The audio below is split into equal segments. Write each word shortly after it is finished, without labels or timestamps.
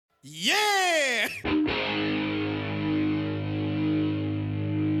Yeah!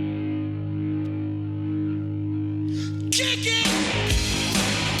 Kick it!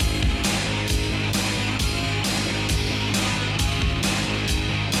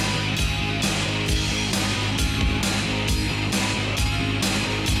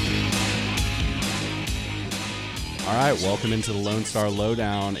 All right, welcome into the LoneStar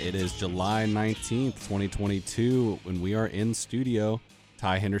Lowdown. It is July 19th, 2022, when we are in studio.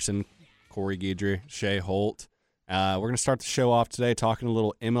 Ty Henderson, Corey Guidry, Shea Holt. We're going to start the show off today talking a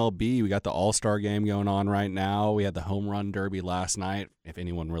little MLB. We got the All-Star game going on right now. We had the Home Run Derby last night. If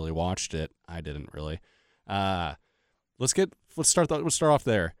anyone really watched it, I didn't really. Let's start off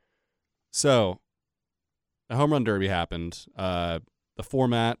there. So, the Home Run Derby happened. The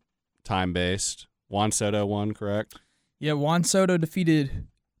format, time-based. Juan Soto won, correct? Yeah, Juan Soto defeated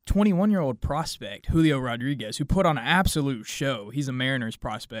 21-year-old prospect Julio Rodriguez, who put on an absolute show. He's a Mariners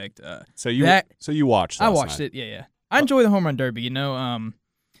prospect. So you watched? I watched it. Yeah. I enjoy the Home Run Derby.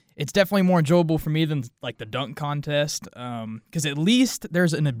 It's definitely more enjoyable for me than like the dunk contest, because at least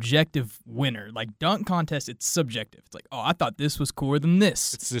there's an objective winner. Like dunk contest, it's subjective. It's like, oh, I thought this was cooler than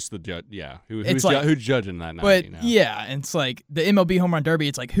this. It's just the judge. Yeah, who's judging that night? But yeah, and it's like the MLB Home Run Derby.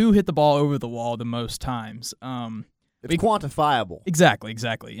 It's like who hit the ball over the wall the most times. It's quantifiable.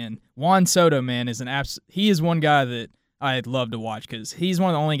 Exactly. And Juan Soto, man, he is one guy that I'd love to watch because he's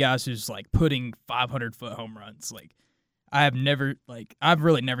one of the only guys who's like putting 500-foot home runs. Like I've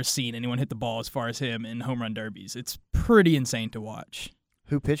really never seen anyone hit the ball as far as him in home run derbies. It's pretty insane to watch.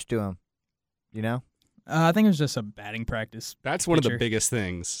 Who pitched to him? You know? I think it was just a batting practice. That's one of the biggest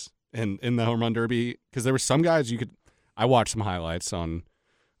things in the home run derby because there were some guys I watched some highlights on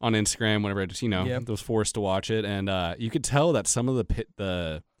Instagram whenever I was forced to watch it, and you could tell that some of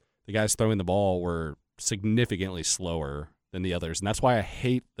the guys throwing the ball were significantly slower than the others, and that's why I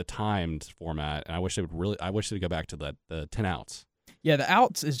hate the timed format. And I wish they'd go back to the 10 outs. Yeah, the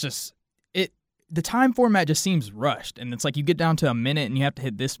outs is just it. The time format just seems rushed, and it's like you get down to a minute and you have to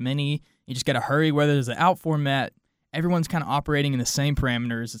hit this many. You just got to hurry. Whether there's an out format, everyone's kind of operating in the same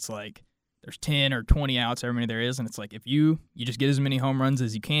parameters. It's like there's 10 or 20 outs, however many there is, and it's like if you just get as many home runs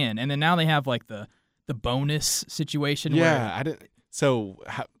as you can. And then now they have like the bonus situation. Yeah, I didn't. So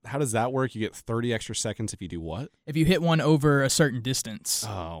how does that work? You get 30 extra seconds if you do what? If you hit one over a certain distance.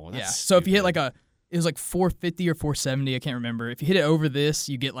 Oh, well, that's So if you hit it was like 450 or 470, I can't remember. If you hit it over this,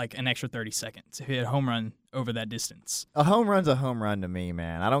 you get like an extra 30 seconds. If you hit a home run over that distance. A home run's a home run to me,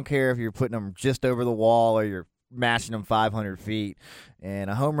 man. I don't care if you're putting them just over the wall or you're mashing them 500 feet. And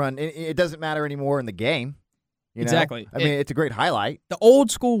a home run, it doesn't matter anymore in the game. You know? Exactly. I mean, it's a great highlight. The old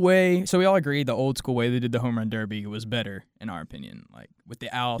school way, so we all agree the old school way they did the home run derby was better, in our opinion, like with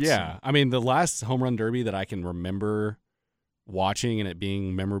the outs. Yeah. I mean, the last home run derby that I can remember watching and it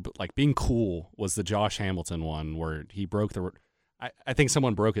being memorable, like being cool, was the Josh Hamilton one where he broke I think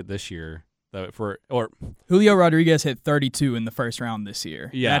someone broke it this year. Julio Rodriguez hit 32 in the first round this year.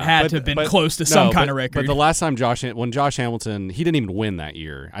 Yeah, that had to have been close to some kind of record. But the last time when Josh Hamilton, he didn't even win that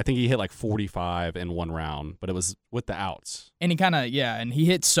year. I think he hit like 45 in one round, but it was with the outs. And he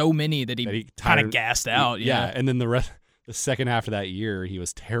hit so many that he kind of gassed out. Yeah, and then the second half of that year, he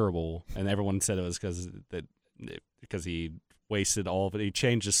was terrible, and everyone said it was because he wasted all of it. He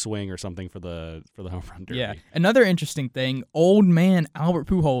changed his swing or something for the home run derby. Yeah. Another interesting thing, old man Albert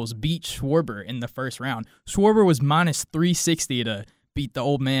Pujols beat Schwarber in the first round. Schwarber was minus 360 to beat the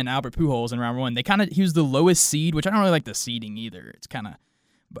old man Albert Pujols in round one. He was the lowest seed, which I don't really like the seeding either. It's kind of,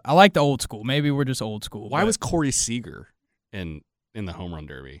 I like the old school. Maybe we're just old school. Why was Corey Seager in the home run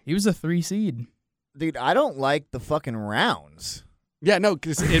derby? He was a 3 seed. Dude, I don't like the fucking rounds. Yeah, no,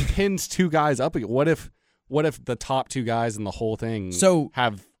 because it pins two guys up. What if the top two guys in the whole thing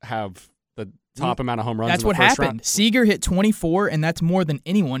have the top amount of home runs? That's in the what first happened. Round? Seager hit 24, and that's more than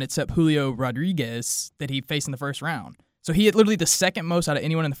anyone except Julio Rodriguez that he faced in the first round. So he hit literally the second most out of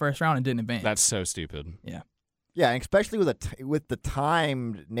anyone in the first round and didn't advance. That's so stupid. Yeah. Yeah, and especially with the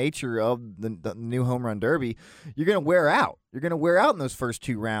timed nature of the new home run derby, you're going to wear out. You're going to wear out in those first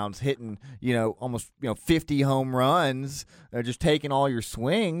two rounds, hitting almost 50 home runs, just taking all your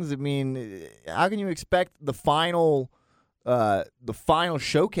swings. I mean, how can you expect the final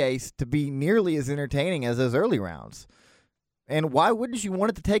showcase to be nearly as entertaining as those early rounds? And why wouldn't you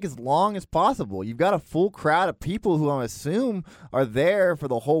want it to take as long as possible? You've got a full crowd of people who I assume are there for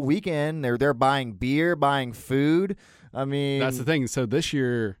the whole weekend. They're there buying beer, buying food. I mean, that's the thing. So this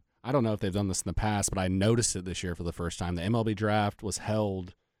year, I don't know if they've done this in the past, but I noticed it this year for the first time. The MLB draft was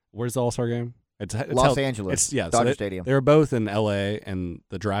held. Where's the All-Star game? It's Los Angeles. Dodger Stadium. They were both in LA, and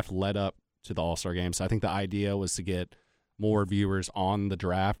the draft led up to the All-Star game. So I think the idea was to get more viewers on the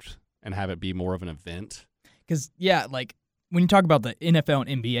draft and have it be more of an event. Because, like, when you talk about the NFL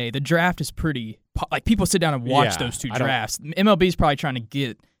and NBA, the draft is pretty – like, people sit down and watch those two drafts. MLB is probably trying to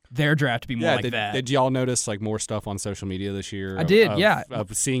get their draft to be more like that. Did y'all notice, like, more stuff on social media this year? I did, yeah.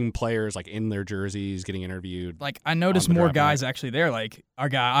 Of seeing players, like, in their jerseys getting interviewed. Like, I noticed more guys actually there. Like, our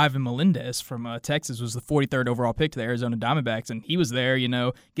guy Ivan Melendez from Texas was the 43rd overall pick to the Arizona Diamondbacks, and he was there,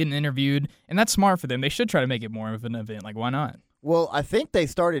 getting interviewed. And that's smart for them. They should try to make it more of an event. Like, why not? Well, I think they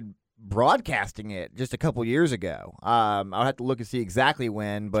started broadcasting it just a couple years ago. I'll have to look and see exactly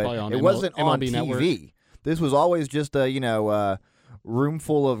when, but it wasn't on TV. Network. This was always just a, room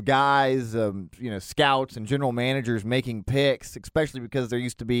full of guys, scouts and general managers making picks, especially because there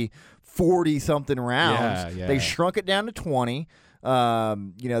used to be 40-something rounds. Yeah. They shrunk it down to 20.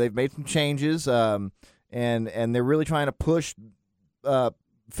 They've made some changes, and they're really trying to push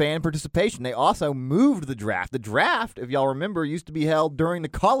fan participation. They also moved the draft. The draft, if y'all remember, used to be held during the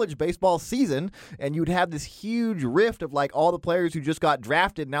college baseball season, and you'd have this huge rift of like all the players who just got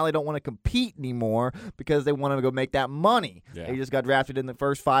drafted. Now they don't want to compete anymore because they want to go make that money. Yeah. They just got drafted in the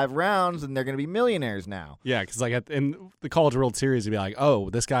first 5 rounds, and they're going to be millionaires now. Yeah, because like in the College World Series, you'd be like, oh,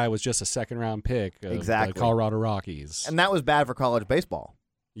 this guy was just a second-round pick of the Colorado Rockies. And that was bad for college baseball.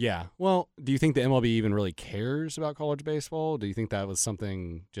 Yeah. Well, do you think the MLB even really cares about college baseball? Do you think that was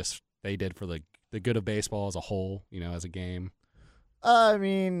something just they did for the good of baseball as a whole, as a game?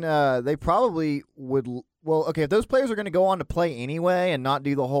 They probably would. Well, okay, if those players are going to go on to play anyway and not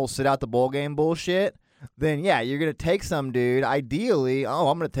do the whole sit out the bowl game bullshit, then yeah, you're going to take some dude. Ideally, I'm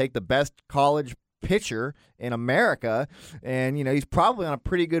going to take the best college pitcher in America, and he's probably on a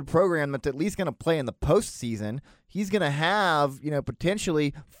pretty good program that's at least going to play in the postseason. He's going to have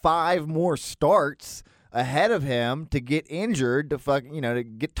potentially 5 more starts ahead of him to get injured, to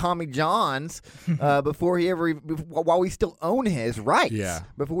get Tommy Johns before while we still own his rights,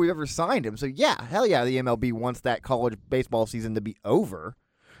 before we ever signed him. So yeah, hell yeah, the MLB wants that college baseball season to be over.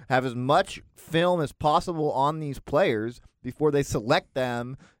 Have as much film as possible on these players before they select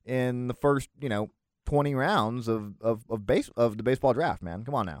them in the first 20 rounds of the baseball draft. Man,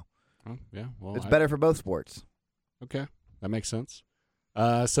 come on now. Oh, yeah, well, it's better for both sports. Okay, that makes sense.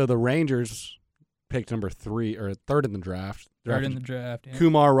 So the Rangers picked number 3 or 3rd in the draft. Third in the draft. Yeah.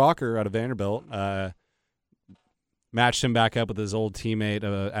 Kumar Rocker out of Vanderbilt. Matched him back up with his old teammate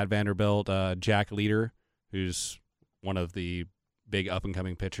at Vanderbilt, Jack Leader, who's one of the big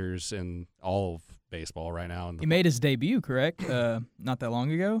up-and-coming pitchers in all of baseball right now. He made his debut, correct? Not that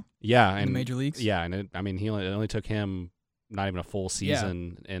long ago? Yeah. In the major leagues? Yeah, and it only took him not even a full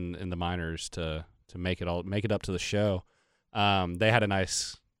season in the minors to make it up to the show. They had a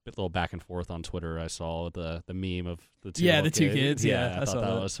nice little back and forth on Twitter. I saw the meme of the two kids. Yeah, I thought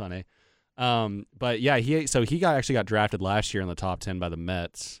that was funny. But yeah, he actually got drafted last year in the top 10 by the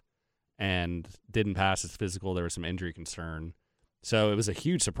Mets and didn't pass his physical. There was some injury concern. So it was a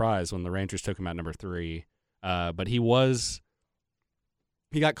huge surprise when the Rangers took him at number 3. But he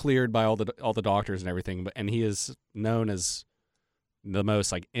got cleared by all the doctors and everything, and he is known as the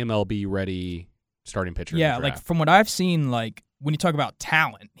most like MLB ready starting pitcher. Yeah, in the like draft. from what I've seen, like when you talk about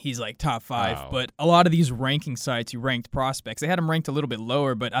talent, he's like top 5. Oh. But a lot of these ranking sites, you ranked prospects. They had him ranked a little bit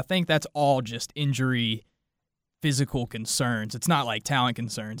lower, but I think that's all just injury, physical concerns. It's not like talent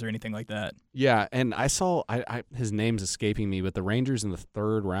concerns or anything like that. Yeah, and I saw his name's escaping me, but the Rangers in the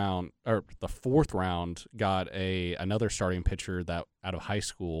 4th round got another starting pitcher that out of high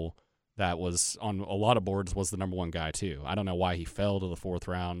school that was on a lot of boards was the number 1 guy too. I don't know why he fell to the 4th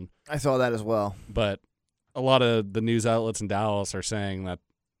round. I saw that as well. But a lot of the news outlets in Dallas are saying that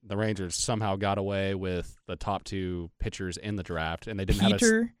the Rangers somehow got away with the top 2 pitchers in the draft, and they didn't have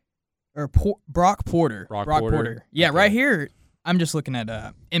Brock Porter. Brock Porter. Yeah, okay. Right here, I'm just looking at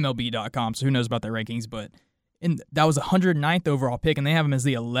MLB.com, so who knows about their rankings, but that was a 109th overall pick, and they have him as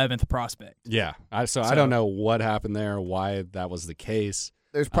the 11th prospect. Yeah, so I don't know what happened there, why that was the case.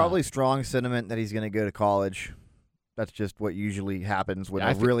 There's probably strong sentiment that he's going to go to college. That's just what usually happens with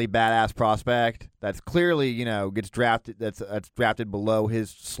a really badass prospect that's clearly, gets drafted. That's drafted below his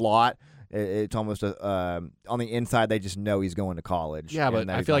slot. It's almost on the inside. They just know he's going to college. Yeah, but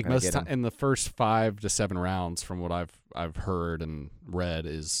I feel like most in the first 5 to 7 rounds, from what I've heard and read,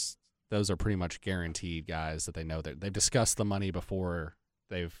 is those are pretty much guaranteed guys that they know that they've discussed the money before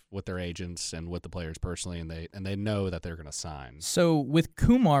with their agents and with the players personally, and they know that they're going to sign. So with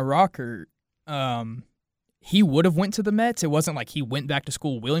Kumar Rocker, he would have went to the Mets. It wasn't like he went back to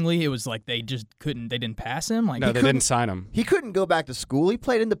school willingly. It was like they just couldn't. They didn't pass him. Like no, they didn't sign him. He couldn't go back to school. He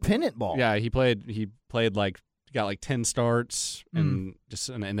played independent ball. Yeah, he played got like 10 starts in just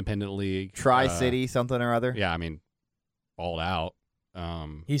an independent league. Tri-City, something or other. Yeah, balled out.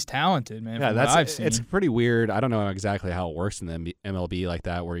 He's talented, man. Yeah, from what I've seen. it's pretty weird. I don't know exactly how it works in the MLB like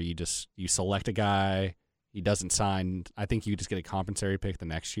that, where you select a guy, he doesn't sign. I think you just get a compensatory pick the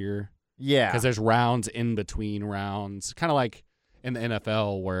next year. Yeah, because there's rounds in between rounds, kind of like in the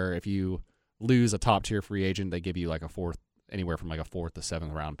NFL, where if you lose a top tier free agent, they give you like anywhere from like a 4th to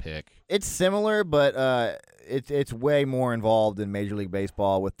 7th round pick. It's similar, but it's way more involved in Major League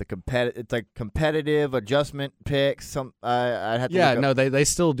Baseball with the It's like competitive adjustment picks. I'd have to. Yeah, no, they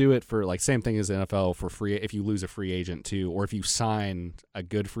still do it for like same thing as the NFL for free. If you lose a free agent too, or if you sign a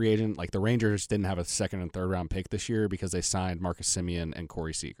good free agent, like the Rangers didn't have a 2nd and 3rd round pick this year because they signed Marcus Semien and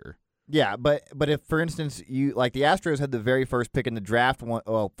Corey Seager. Yeah, but if, for instance, you like the Astros had the very first pick in the draft,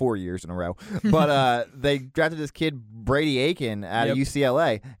 4 years in a row, but they drafted this kid Brady Aiken out of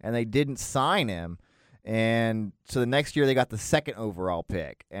UCLA, and they didn't sign him, and so the next year they got the 2nd overall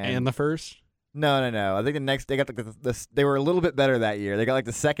pick and the first. No. I think the next they got they were a little bit better that year. They got like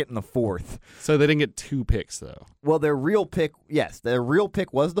the 2nd and the 4th. So they didn't get 2 picks though. Well, their real pick was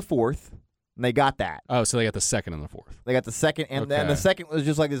the 4th. And they got that. Oh, so they got the 2nd and the 4th. They got the 2nd, and then the 2nd was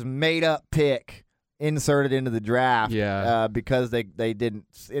just like this made-up pick inserted into the draft. Yeah. Because they didn't.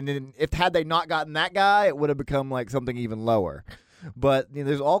 And then had they not gotten that guy, it would have become like something even lower. But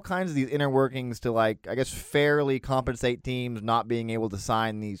there's all kinds of these inner workings to like I guess fairly compensate teams not being able to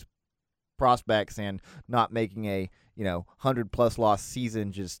sign these prospects and not making a 100+ loss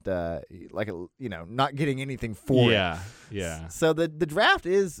season, just not getting anything for it. Yeah. So the draft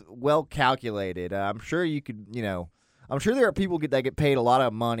is well calculated. I'm sure you could, I'm sure there are people that get paid a lot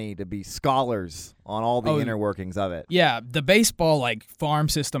of money to be scholars on all the inner workings of it. Yeah, the baseball like farm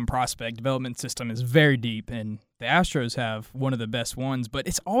system, prospect development system is very deep, and the Astros have one of the best ones. But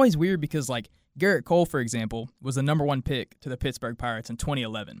it's always weird because like Garrett Cole, for example, was the number 1 pick to the Pittsburgh Pirates in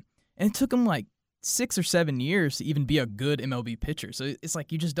 2011, and it took him like 6 or 7 years to even be a good MLB pitcher. So it's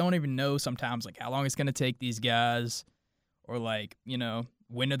like you just don't even know sometimes like how long it's going to take these guys, or like,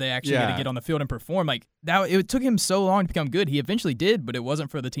 when are they actually going to get on the field and perform? Like that, it took him so long to become good. He eventually did, but it wasn't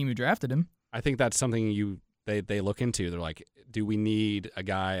for the team who drafted him. I think that's something they look into. They're like, do we need a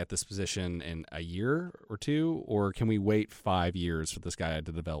guy at this position in a year or 2, or can we wait 5 years for this guy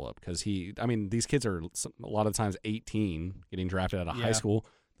to develop? Because these kids are a lot of times 18, getting drafted out of high school.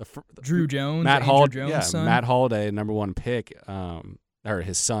 Drew Jones, Matt son. Matt Holliday, number 1 pick, or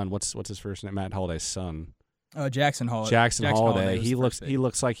his son. What's his first name? Matt Holliday's son. Jackson Holliday. Jackson Holliday. He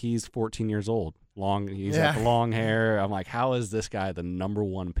looks like he's 14 years old. He's got the long hair. I'm like, how is this guy the number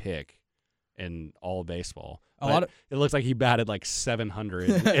 1 pick in all of baseball? It looks like he batted like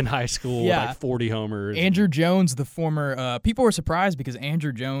 700 in high school, like 40 homers. Andrew Jones, the former people were surprised because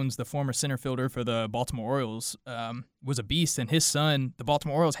Andrew Jones, the former center fielder for the Baltimore Orioles, was a beast, and his son, the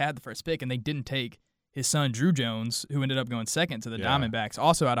Baltimore Orioles had the first pick, and they didn't take his son, Drew Jones, who ended up going 2nd to the Diamondbacks,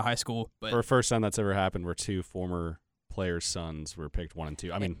 also out of high school. But for a first time that's ever happened where 2 former players' sons were picked 1 and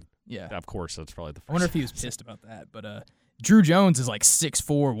 2. Of course, that's probably the first. I wonder if he was pissed about that, but Drew Jones is like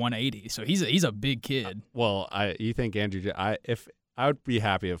 6'4", 180, so he's a big kid. Well, you think Andrew? I would be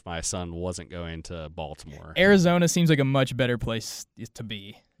happy if my son wasn't going to Baltimore. Arizona seems like a much better place to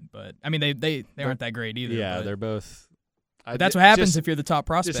be, but they aren't that great either. Yeah, they're both. That's what happens if you're the top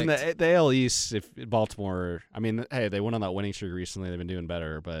prospect. Just in the AL East, if Baltimore, hey, they went on that winning streak recently. They've been doing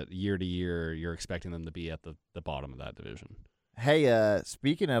better, but year to year, you're expecting them to be at the bottom of that division. Hey,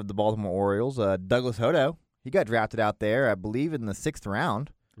 speaking of the Baltimore Orioles, Douglas Hodo, he got drafted out there, I believe, in the 6th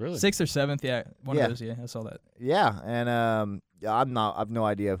round. Really? 6th or 7th, yeah. One of those, I saw that. Yeah, and I've no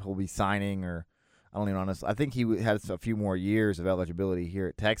idea if he'll be signing or I don't even know. I think he has a few more years of eligibility here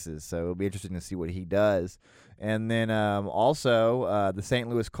at Texas, so it'll be interesting to see what he does. And then also the St.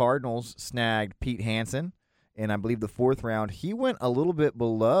 Louis Cardinals snagged Pete Hansen in, I believe, the 4th round. He went a little bit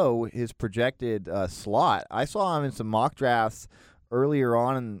below his projected slot. I saw him in some mock drafts earlier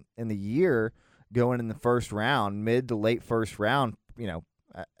on in the year going in the 1st round, mid to late 1st round,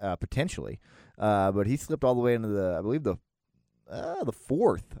 potentially. But he slipped all the way into the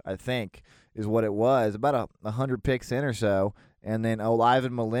 4th, I think, is what it was, about 100 picks in or so. And then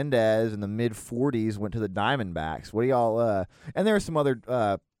Ivan Melendez in the mid-40s went to the Diamondbacks. What do y'all and there are some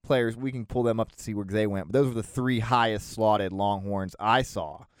other players. We can pull them up to see where they went. But those were the 3 highest slotted Longhorns I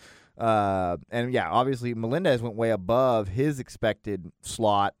saw. And, yeah, obviously Melendez went way above his expected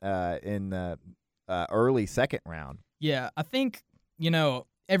slot in the early 2nd round. Yeah, I think,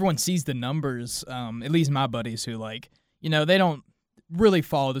 everyone sees the numbers, at least my buddies who, they don't really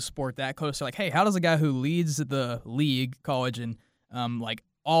follow the sport that close. They're like, hey, how does a guy who leads the league, college, and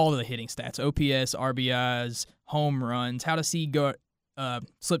all the hitting stats, OPS, RBIs, home runs, how does he go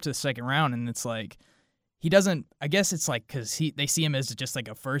slip to the 2nd round? And it's like he doesn't. I guess it's like because they see him as just like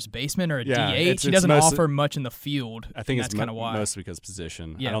a first baseman or a DH. He it's doesn't offer much in the field. I think that's kind of why. Mostly because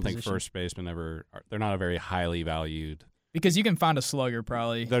position. Yeah, I don't position. think first basemen they're not a very highly valued. Because you can find a slugger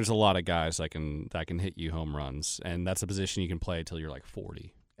probably. There's a lot of guys that can hit you home runs, and that's a position you can play until you're like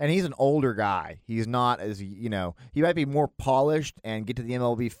 40. And he's an older guy. He's not as, he might be more polished and get to the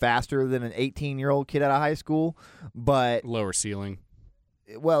MLB faster than an 18-year-old kid out of high school, but Lower ceiling.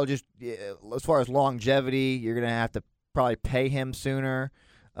 well, just as far as longevity, you're going to have to probably pay him sooner.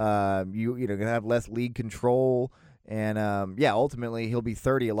 You're going to have less league control. And, ultimately, he'll be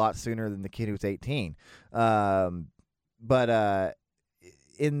 30 a lot sooner than the kid who's 18. But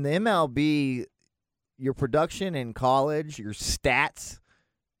in the MLB, your production in college, your stats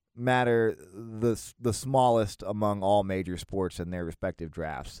matter the smallest among all major sports in their respective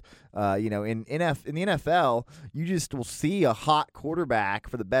drafts. In the NFL, you just will see a hot quarterback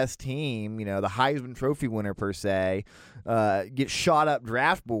for the best team, the Heisman Trophy winner per se, get shot up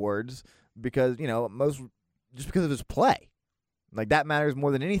draft boards because, just because of his play. Like that matters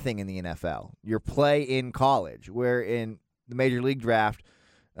more than anything in the NFL. Your play in college, where in the Major League draft,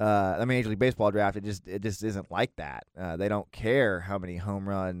 Major League Baseball draft, it just isn't like that. They don't care how many home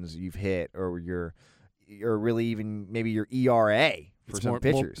runs you've hit or really even maybe your ERA for some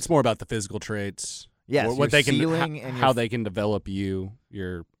pitchers. It's more about the physical traits. Yes, what they ceiling can, and how they can develop you.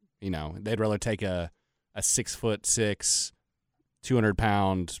 They'd rather take a 6'6",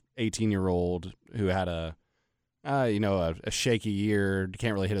 200-pound 18-year-old who had a shaky year,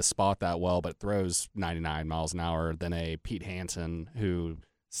 can't really hit a spot that well, but throws 99 miles an hour than a Pete Hansen who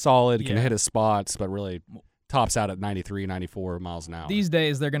solid, can hit his spots, but really tops out at 93, 94 miles an hour. These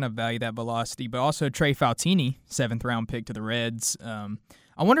days, they're going to value that velocity, but also Trey Faltini, 7th-round pick to the Reds. I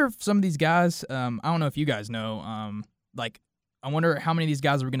wonder if some of these guys, I don't know if you guys know, I wonder how many of these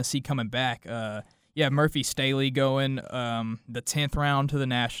guys we're going to see coming back. You have Murphy Staley going the 10th round to the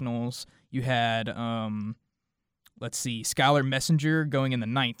Nationals. You had Skylar Messenger going in the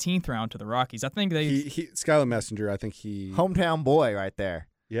 19th round to the Rockies. I think Skylar Messenger, I think he hometown boy right there.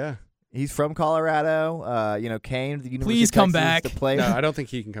 Yeah. He's from Colorado. Came to the University Please of come Texas back. to play. No, I don't think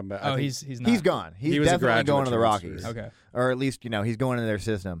he can come back. He's not. He's gone. He's was a definitely going to the graduate Rockies. transfer. Okay. Or at least, he's going into their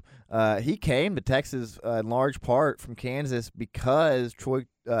system. He came to Texas in large part from Kansas because Troy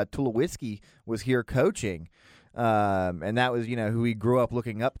Tulowitzki was here coaching. And that was, who he grew up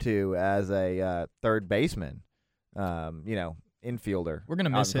looking up to as a third baseman, infielder. We're going to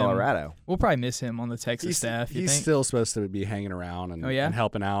miss him. Colorado. We'll probably miss him on the Texas staff. He's still supposed to be hanging around and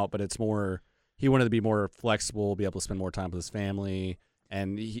helping out, but it's more he wanted to be more flexible, be able to spend more time with his family.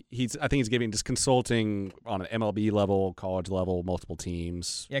 And I think he's giving just consulting on an MLB level, college level, multiple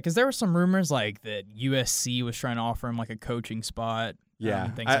teams. Yeah, because there were some rumors that USC was trying to offer him a coaching spot. Yeah,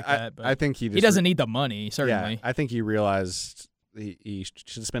 things like that. But I think he doesn't need the money, certainly. Yeah, I think he realized he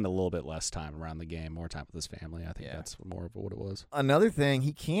should spend a little bit less time around the game, more time with his family. I think that's more of what it was. Another thing,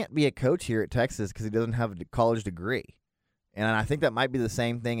 he can't be a coach here at Texas because he doesn't have a college degree. And I think that might be the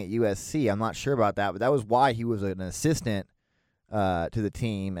same thing at USC. I'm not sure about that, but that was why he was an assistant to the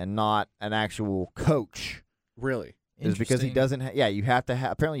team and not an actual coach. Really? Is because he doesn't. You have to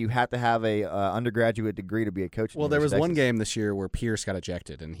have. Apparently, you have to have a undergraduate degree to be a coach. Well, there was one game this year where Pierce got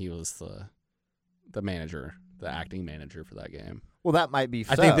ejected, and he was the manager, the acting manager for that game. Well, that might be.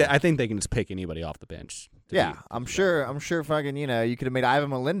 I think they can just pick anybody off the bench. I'm sure. Fucking, you could have made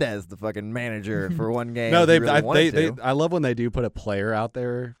Ivan Melendez the fucking manager for one game. No, I love when they do put a player out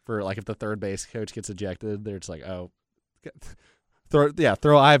there for if the third base coach gets ejected, they're just like, oh.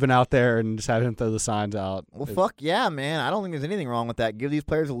 Throw Ivan out there and just have him throw the signs out. Well, fuck yeah, man. I don't think there's anything wrong with that. Give these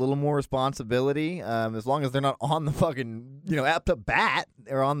players a little more responsibility. As long as they're not on the fucking, up to bat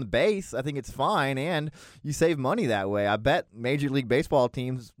or on the base, I think it's fine. And you save money that way. I bet Major League Baseball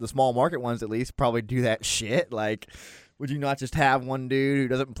teams, the small market ones at least, probably do that shit. Would you not just have one dude who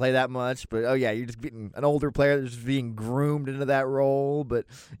doesn't play that much? But, you're just getting an older player that's just being groomed into that role. But,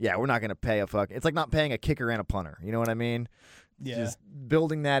 we're not going to pay it's like not paying a kicker and a punter. You know what I mean? Yeah. Just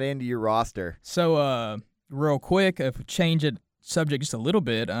building that into your roster. So, real quick, if we change it subject just a little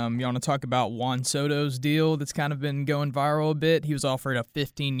bit, you want to talk about Juan Soto's deal that's kind of been going viral a bit. He was offered a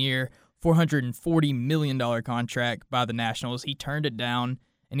 15-year, $440 million contract by the Nationals. He turned it down,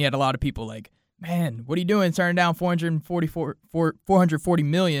 and he had a lot of people man, what are you doing turning down $440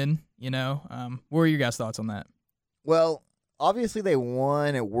 million, What are your guys' thoughts on that? Well, obviously, they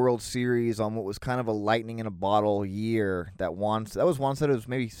won a World Series on what was kind of a lightning in a bottle year. That was Juan Soto's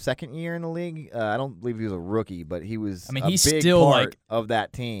maybe second year in the league. I don't believe he was a rookie, but he was. He's big still part of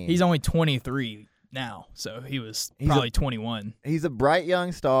that team. He's only 23. now, so he was probably 21. He's a bright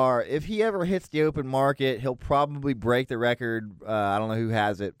young star. If he ever hits the open market, he'll probably break the record. I don't know who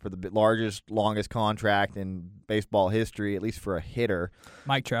has it for the longest contract in baseball history, at least for a hitter.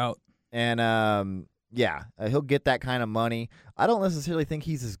 Mike Trout. And he'll get that kind of money. I don't necessarily think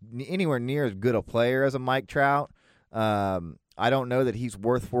he's anywhere near as good a player as a Mike Trout. I don't know that he's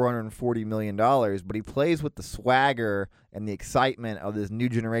worth $440 million, but he plays with the swagger and the excitement of this new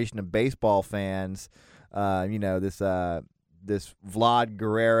generation of baseball fans. This Vlad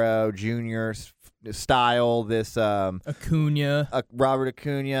Guerrero Jr. style. This Acuna, Robert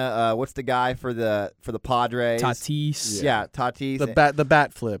Acuna. What's the guy for the Padres? Tatis. Yeah, Tatis. The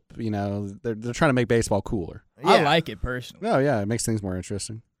bat flip. They're trying to make baseball cooler. Yeah. I like it personally. Oh yeah, it makes things more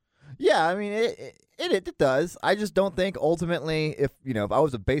interesting. Yeah, I mean it does. I just don't think ultimately if I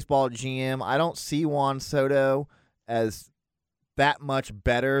was a baseball GM, I don't see Juan Soto as that much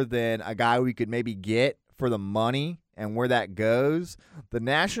better than a guy we could maybe get for the money and where that goes. The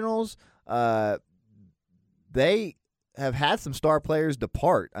Nationals, they have had some star players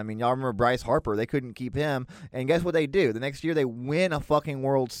depart. I mean, y'all remember Bryce Harper. They couldn't keep him. And guess what they do? The next year they win a fucking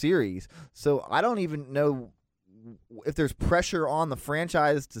World Series. So I don't even know if there's pressure on the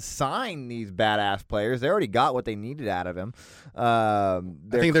franchise to sign these badass players. They already got what they needed out of him. I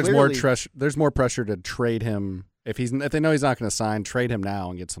think there's more pressure to trade him. If they know he's not going to sign, trade him now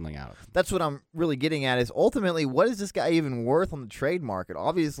and get something out of him. That's what I'm really getting at is ultimately what is this guy even worth on the trade market?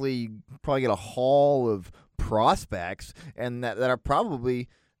 Obviously, you probably get a haul of prospects and that are probably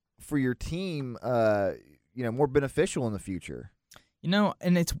for your team more beneficial in the future.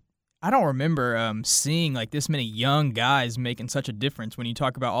 And I don't remember seeing like this many young guys making such a difference when you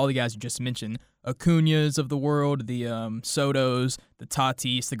talk about all the guys you just mentioned, Acuñas of the world, the Sotos, the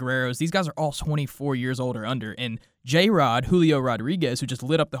Tatis, the Guerreros. These guys are all 24 years old or under. And J-Rod, Julio Rodriguez, who just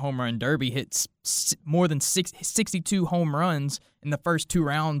lit up the home run derby, hit more than 62 home runs in the first 2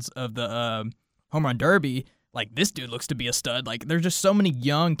 rounds of the home run derby. Like, this dude looks to be a stud. Like, there's just so many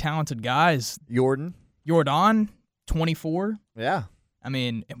young, talented guys. Jordan, 24. Yeah. I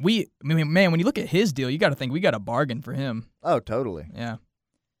mean, man, when you look at his deal, you got to think we got a bargain for him. Oh, totally. Yeah.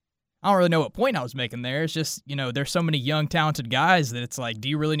 I don't really know what point I was making there. It's just, there's so many young, talented guys that it's like, do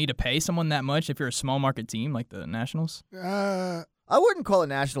you really need to pay someone that much if you're a small market team like the Nationals? I wouldn't call the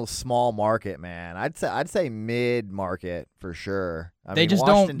Nationals small market, man. I'd say mid market for sure. They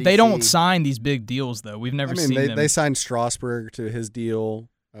don't sign these big deals though. We've never seen them. They signed Strasburg to his deal,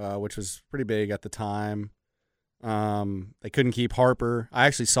 which was pretty big at the time. They couldn't keep Harper. I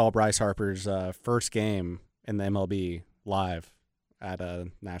actually saw Bryce Harper's first game in the MLB live at a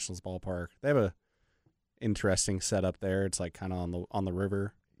Nationals ballpark. They have a interesting setup there. It's like kind of on the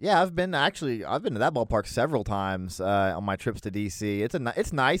river. Yeah, I've been to that ballpark several times on my trips to DC.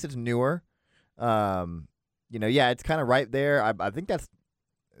 It's nice. It's newer. It's kind of right there. I think is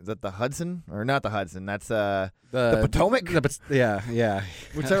that the Hudson or not the Hudson? That's the Potomac. Yeah.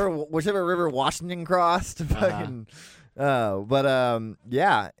 whichever river Washington crossed. It's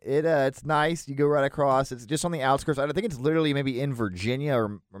nice. You go right across. It's just on the outskirts. I think it's literally maybe in Virginia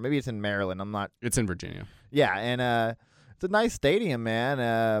or maybe it's in Maryland. I'm not. It's in Virginia. Yeah, and it's a nice stadium, man.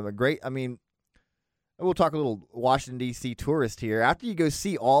 We'll talk a little Washington, D.C. tourist here. After you go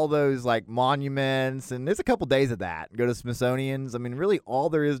see all those like monuments, and there's a couple days of that, go to Smithsonian's. I mean, really all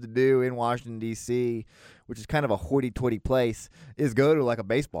there is to do in Washington, D.C., which is kind of a hoity-toity place, is go to like a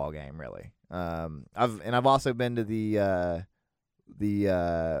baseball game, really. I've also been to the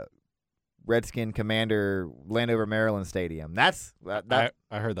Redskin Commander Landover, Maryland Stadium. I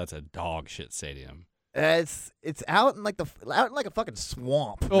heard that's a dog shit stadium. It's out in like a fucking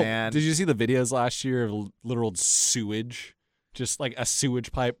swamp, man. Did you see the videos last year of literal sewage? Just like a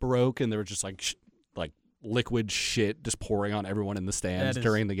sewage pipe broke, and there was just like liquid shit just pouring on everyone in the stands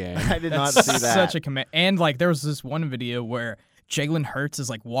during the game. I did not see that. Such a command. And like there was this one video where Jalen Hurts is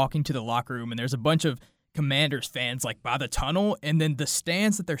like walking to the locker room, and there's a bunch of Commanders fans like by the tunnel, and then the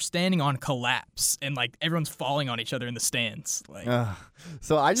stands that they're standing on collapse, and like everyone's falling on each other in the stands. Like,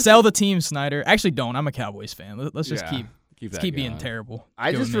 so I just sell the team, Snyder. Actually, don't. I'm a Cowboys fan. Let's just keep being terrible.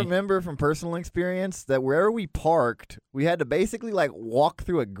 I just remember from personal experience that wherever we parked, we had to basically like walk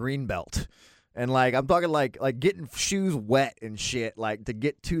through a green belt. And like I'm talking like getting shoes wet and shit like to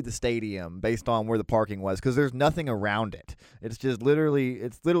get to the stadium based on where the parking was because there's nothing around it. It's just literally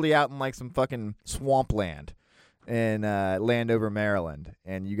out in like some fucking swampland in Landover, Maryland,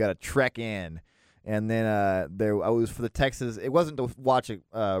 and you got to trek in. And then I was for the Texas. It wasn't to watch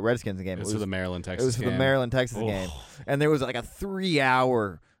a Redskins game. It was for the Maryland Texas. It was for the Maryland Texas game, and there was like a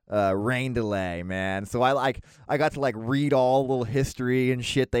 3-hour rain delay, man. So I got to read all the little history and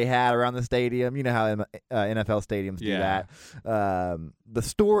shit they had around the stadium. You know how NFL stadiums do that. The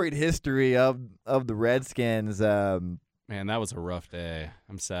storied history of the Redskins. Man, that was a rough day.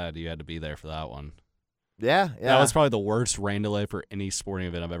 I'm sad you had to be there for that one. Yeah. That was probably the worst rain delay for any sporting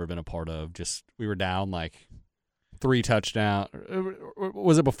event I've ever been a part of. Just we were down 3 touchdowns.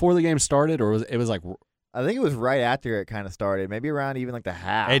 Was it before the game started, or was it I think it was right after it kind of started, maybe around even the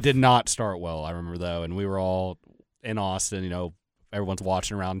half. It did not start well, I remember, though, and we were all in Austin, everyone's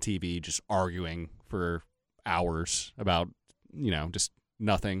watching around TV, just arguing for hours about, just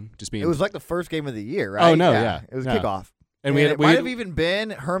nothing, just being. It was like the first game of the year, right? Oh, no, yeah. It was kickoff. And it might have even been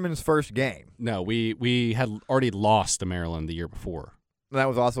Herman's first game. No, we had already lost to Maryland the year before. That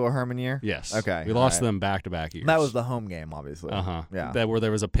was also a Herman year? Yes. Okay. We lost them back-to-back years. That was the home game, obviously. Uh-huh. Yeah. Where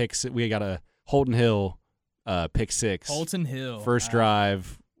there was a pick. We got a Holton Hill pick 6. Holton Hill. First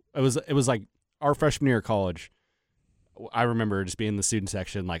drive. It was like our freshman year of college. I remember just being in the student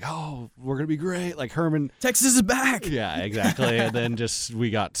section oh, we're going to be great. Herman. Texas is back. Yeah, exactly. And then we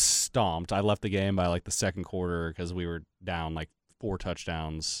got stomped. I left the game by the second quarter because we were down 4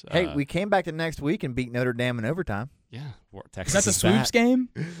 touchdowns. Hey, we came back the next week and beat Notre Dame in overtime. Yeah. Texas was that the Swoops game?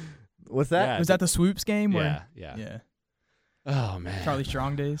 What's that? Yeah, was that the Swoops game? Yeah. Oh, man. Charlie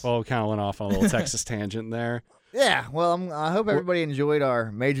Strong days. Well, we kind of went off on a little Texas tangent there. Yeah, well, I hope everybody enjoyed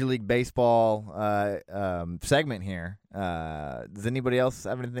our Major League Baseball segment here. Does anybody else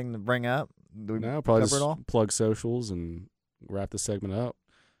have anything to bring up? No, probably just plug socials and wrap this segment up.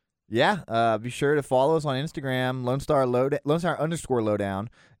 Yeah, be sure to follow us on Instagram, LoneStar_Lowdown,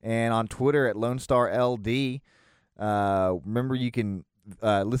 and on Twitter at LoneStarLD. Remember, you can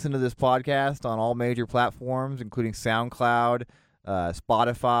listen to this podcast on all major platforms, including SoundCloud,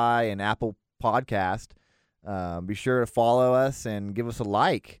 Spotify, and Apple Podcast. Be sure to follow us and give us a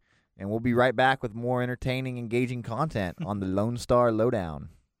like, and we'll be right back with more entertaining, engaging content on the Lone Star Lowdown.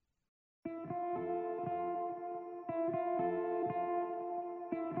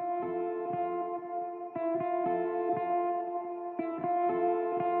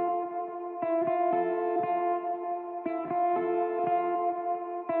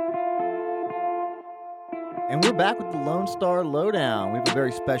 And we're back with the Lone Star Lowdown. We have a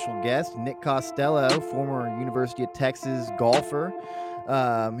very special guest, Nick Costello, former University of Texas golfer.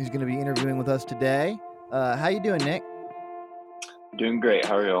 He's going to be interviewing with us today. How you doing, Nick? Doing great.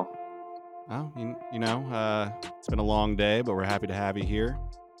 How are y'all? Oh, it's been a long day, but we're happy to have you here.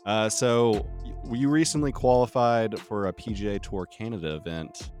 So you recently qualified for a PGA Tour Canada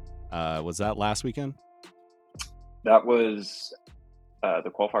event. Was that last weekend? That was the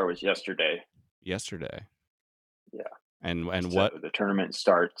qualifier was yesterday. Yesterday. Yeah. And so what? The tournament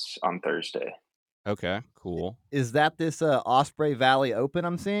starts on Thursday. Okay, cool. Is that this Osprey Valley Open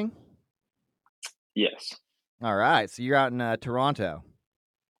I'm seeing? Yes. All right. So you're out in Toronto.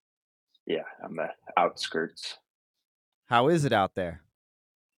 Yeah, on the outskirts. How is it out there?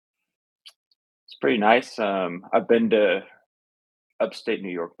 It's pretty nice. I've been to upstate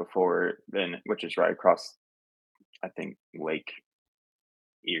New York before, which is right across, I think, Lake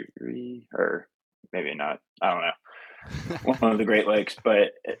Erie, or maybe not. I don't know. One of the Great Lakes,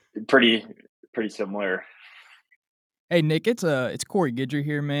 but pretty similar. Hey Nick, it's Corey Guidry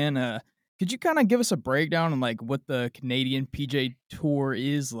here, man. Could you kind of give us a breakdown on what the Canadian PGA Tour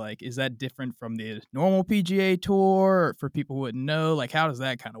is like? Is that different from the normal PGA Tour? For people who wouldn't know, how does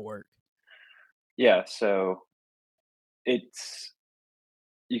that kind of work? Yeah, so you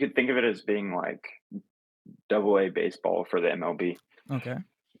could think of it as being like AA baseball for the MLB. Okay.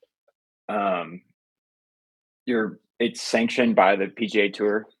 It's sanctioned by the PGA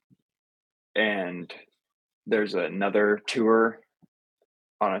Tour, and there's another tour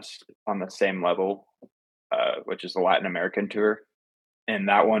on the same level, which is the Latin American Tour, and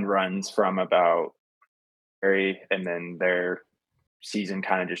that one runs from about and then their season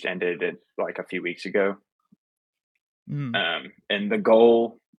kind of just ended a few weeks ago. And the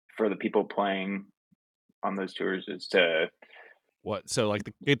goal for the people playing on those tours is to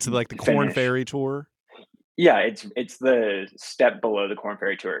it's the Corn Ferry Tour. Yeah, it's the step below the Corn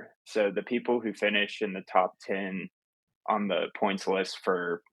Ferry Tour. So the people who finish in the top 10 on the points list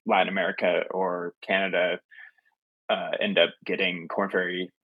for Latin America or Canada end up getting Corn Ferry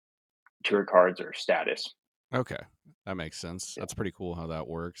Tour cards or status. Okay, that makes sense. That's pretty cool how that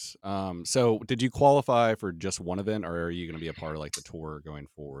works. So did you qualify for just one event, or are you going to be a part of the tour going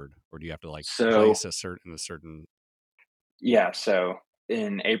forward, or do you have to place a certain? Yeah, so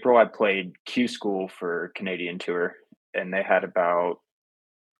in April I played Q School for Canadian Tour, and they had about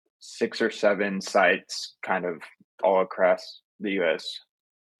 6 or 7 sites kind of all across the U.S.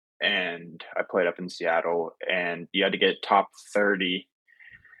 and I played up in Seattle, and you had to get top 30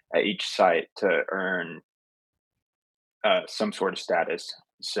 at each site to earn some sort of status.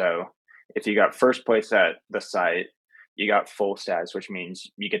 So if you got first place at the site, you got full status, which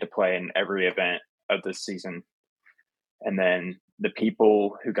means you get to play in every event of the season. And then the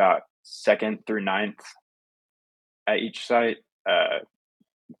people who got second through ninth at each site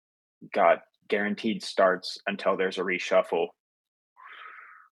got guaranteed starts until there's a reshuffle,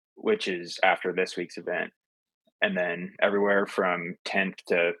 which is after this week's event. And then everywhere from 10th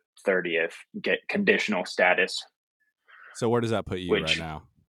to 30th get conditional status. So where does that put you right Which now?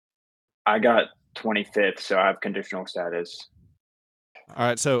 I got 25th, so I have conditional status. All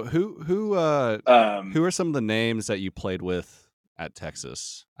right. So who are some of the names that you played with at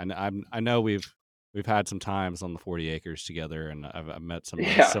Texas? I know we've had some times on the 40 acres together, and I've met some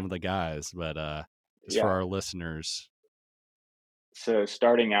of the guys, but just for our listeners. So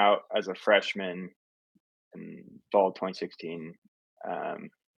starting out as a freshman in fall 2016,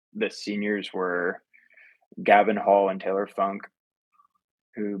 the seniors were Gavin Hall and Taylor Funk,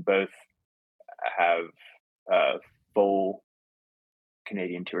 who both have full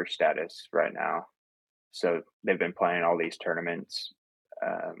Canadian Tour status right now. So they've been playing all these tournaments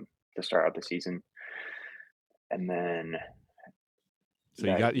to start out the season. And then so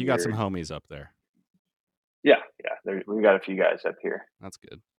you got some homies up there. Yeah. We got a few guys up here. That's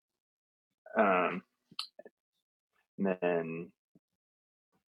good. And then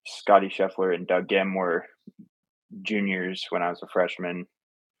Scotty Scheffler and Doug Gim were juniors when I was a freshman.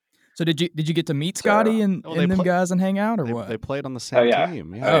 So did you get to meet Scotty and them guys and hang out, or what? They played on the same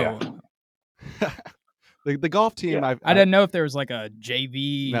team. Yeah. The golf team. Yeah. I didn't know if there was like a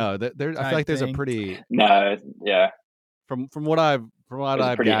JV. No, I feel like there's a pretty From what I've pretty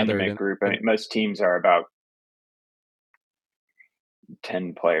gathered, intimate group. I mean, most teams are about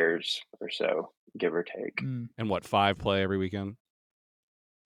 10 players or so, give or take. And what, 5 play every weekend?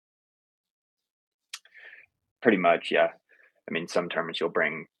 Pretty much, yeah. I mean, some tournaments you'll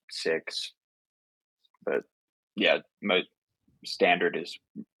bring 6, but yeah, most standard is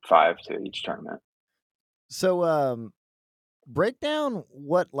 5 to each tournament. So, break down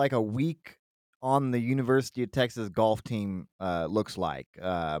what like a week on the University of Texas golf team looks like.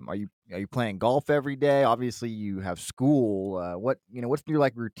 Are you playing golf every day? Obviously, you have school. What's your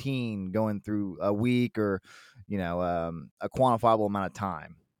like routine going through a week, or a quantifiable amount of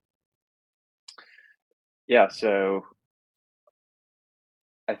time? Yeah, so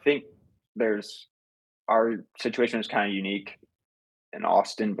I think our situation is kind of unique in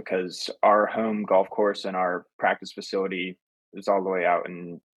Austin because our home golf course and our practice facility is all the way out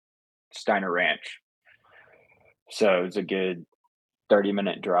in Steiner Ranch. So it's a good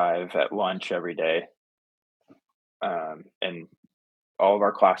 30-minute drive at lunch every day. And all of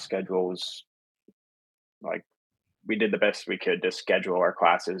our class schedules, like, we did the best we could to schedule our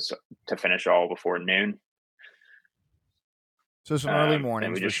classes to finish all before noon. So some early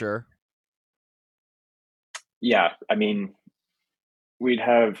mornings for sure. Yeah, I mean, we'd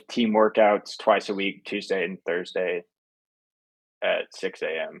have team workouts twice a week, Tuesday and Thursday at 6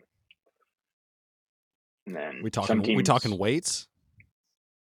 a.m. And then we talking weights?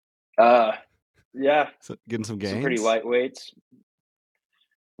 Yeah. So getting some gains? Some pretty light weights.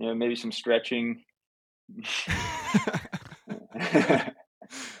 Maybe some stretching.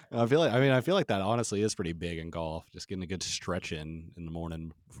 I feel like that honestly is pretty big in golf. Just getting a good stretch in the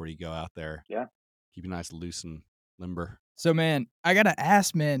morning before you go out there. Yeah. Keep you nice, loose, and limber. So, man, I gotta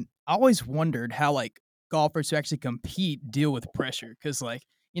ask, man. I always wondered how like golfers who actually compete deal with pressure, because like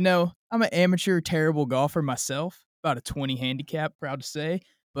I'm an amateur, terrible golfer myself, about a 20 handicap, proud to say.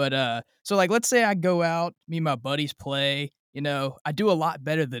 But so like, let's say I go out, me and my buddies play. I do a lot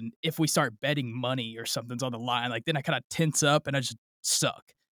better than if we start betting money or something's on the line. Like then I kind of tense up and I just suck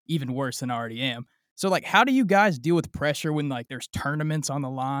even worse than I already am. So like, how do you guys deal with pressure when like there's tournaments on the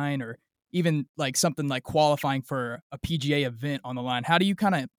line, or even like something like qualifying for a PGA event on the line? How do you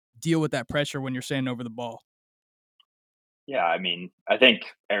kind of deal with that pressure when you're standing over the ball? Yeah, I mean, I think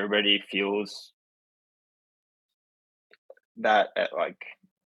everybody feels that at like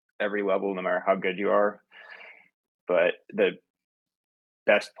every level, no matter how good you are. But the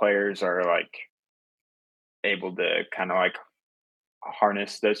best players are like able to kind of like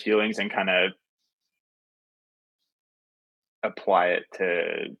harness those feelings and kind of apply it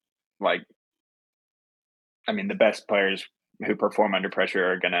to like, I mean, the best players who perform under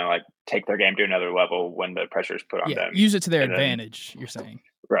pressure are going to like take their game to another level when the pressure is put on them. Use it to their advantage, you're saying.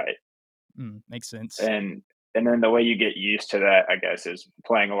 Right. Makes sense. And then the way you get used to that, I guess, is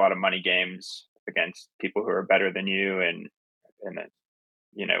playing a lot of money games against people who are better than you, and then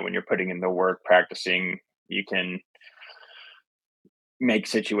when you're putting in the work, practicing, you can make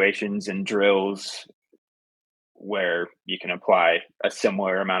situations and drills where you can apply a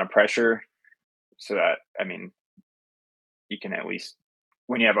similar amount of pressure so that, you can at least,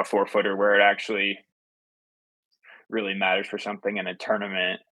 when you have a 4-footer where it actually really matters for something in a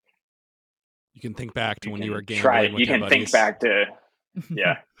tournament, You can think back to you when you were can try, gambling with you your can think buddies. back to,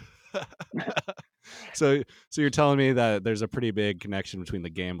 yeah. So you're telling me that there's a pretty big connection between the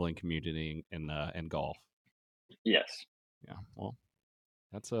gambling community and golf. Yes. Yeah. Well,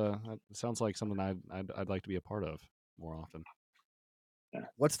 that sounds like something I'd like to be a part of more often.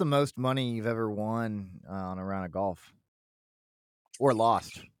 What's the most money you've ever won on a round of golf? Or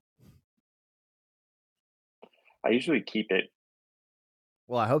lost? I usually keep it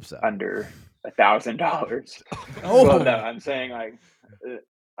Well, I hope so. under $1,000. Oh. Well, no, I'm saying I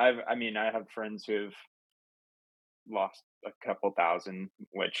have friends who've lost a couple thousand,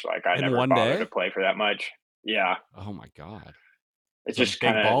 which I In never one bother day? to play for that much. Yeah, Oh my God. it's Some just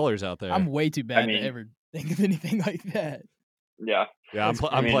big kind of, ballers out there. I'm way too bad mean- to ever think of anything like that. yeah. Yeah, I'm That's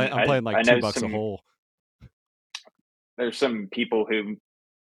playing like I know $2 a hole. There's some people who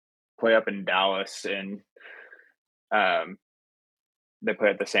play up in Dallas and they play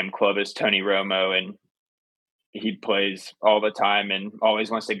at the same club as Tony Romo, and he plays all the time and always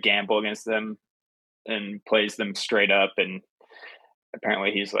wants to gamble against them and plays them straight up. And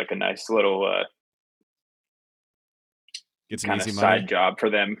apparently he's like a nice little Get some kind of easy side money. job for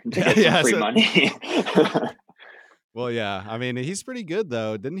them to Yeah, get some yeah, free so- money. Well, yeah. I mean, he's pretty good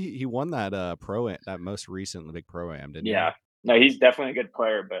though. Didn't he? He won that that most recent the big pro-am, didn't Yeah, no, he's definitely a good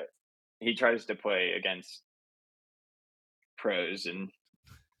player, but he tries to play against pros and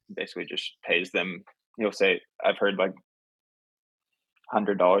basically just pays them. He'll say, I've heard like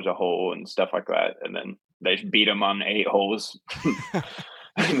 $100 a hole and stuff like that, and then they beat him on 8 holes.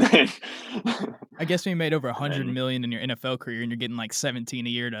 And then, I guess when you made over 100 then- million in your NFL career and you're getting like 17 a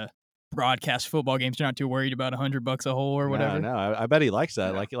year to broadcast football games, you're not too worried about $100 a hole or whatever. No, I bet he likes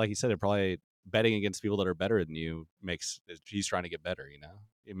that. No. Like you said, it probably betting against people that are better than you he's trying to get better.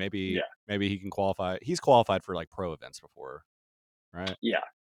 Maybe he can qualify. He's qualified for like pro events before, right? yeah,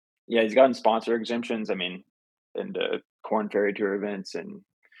 he's gotten sponsor exemptions. Into Corn Ferry Tour events, and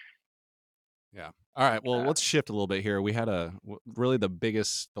Yeah. All right. Well, let's shift a little bit here. We had really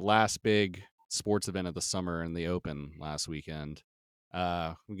the last big sports event of the summer in the Open last weekend.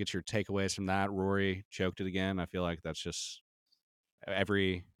 We get your takeaways from that. Rory choked it again. I feel like that's just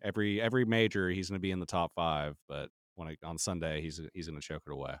every major he's going to be in the top 5, but on Sunday he's going to choke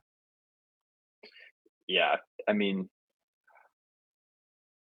it away. yeah,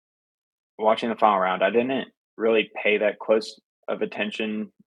 watching the final round, I didn't really pay that close of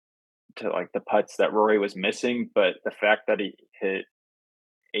attention to like the putts that Rory was missing, but the fact that he hit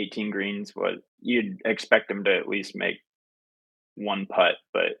 18 greens you'd expect him to at least make one putt,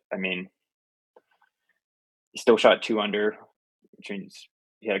 but he still shot 2 under, which means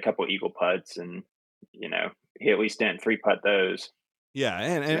he had a couple eagle putts, and he at least didn't 3-putt those. Yeah,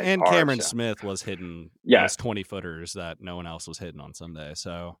 Like and par, Cameron so. Smith was hitting Yeah. those 20-footers that no one else was hitting on Sunday.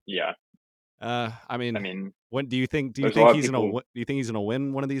 So Yeah, when do you think there's a lot of he's people- gonna do you think he's gonna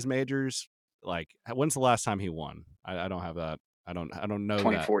win one of these majors? Like, when's the last time he won? I don't have that. I don't know.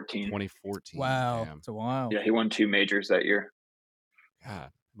 2014. 2014. Wow. Damn. It's a while. Yeah, he won 2 majors that year.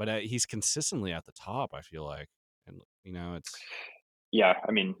 God, but he's consistently at the top. I feel like, and it's Yeah,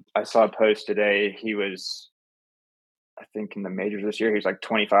 I saw a post today. He was, I think, in the majors this year, he was like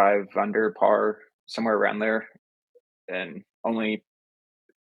 25 under par, somewhere around there, and only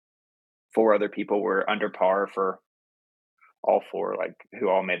 4 other people were under par for all 4, who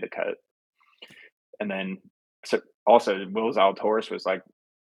all made the cut. And then, so also Will Zalatoris was like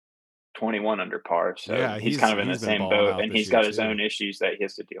 21 under par, so Yeah, he's kind of in the been same balling boat, out and this he's year, got his too. own issues that he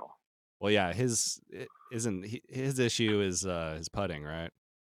has to deal with. Well, yeah, his issue is his putting, right?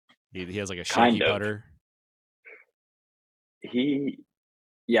 He has like a shaky Kind of. putter. He's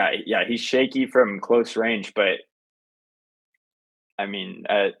shaky from close range, but I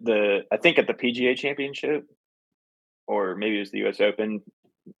think at the PGA Championship, or maybe it was the U.S. Open,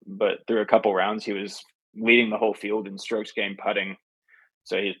 but through a couple rounds, he was leading the whole field in strokes gained putting,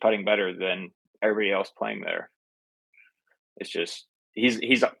 so he's putting better than everybody else playing there. It's just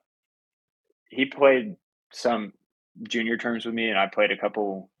he played some junior tournaments with me, and I played a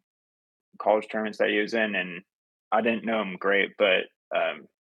couple college tournaments that he was in, and I didn't know him great, but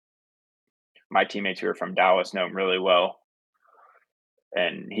my teammates who are from Dallas know him really well,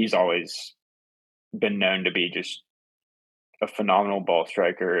 and he's always been known to be just a phenomenal ball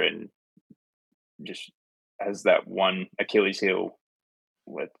striker, and just has that one Achilles heel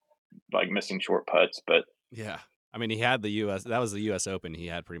with like missing short putts, but Yeah. I mean, he had the U.S. That was the U.S. Open. He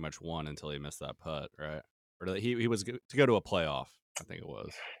had pretty much won until he missed that putt, right? Or he was to go to a playoff, I think it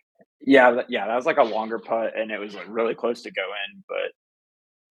was. yeah, that was like a longer putt, and it was like really close to go in, but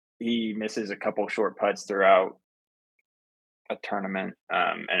he misses a couple short putts throughout a tournament,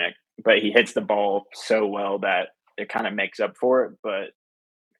 but he hits the ball so well that it kind of makes up for it. But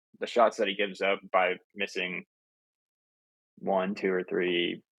the shots that he gives up by missing 1, 2, or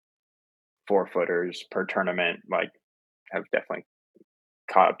 3 4-footers per tournament, like, have definitely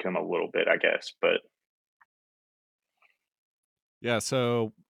caught up to him a little bit, I guess. But Yeah.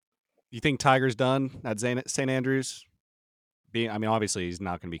 So you think Tiger's done at St. Andrews? I mean, obviously he's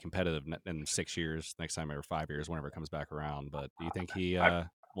not going to be competitive in 6 years, next time or 5 years, whenever it comes back around. But do you think he I,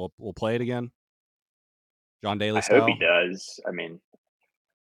 will play it again, John Daly I hope he style? does. I mean,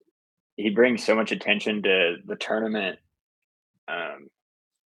 he brings so much attention to the tournament. Um,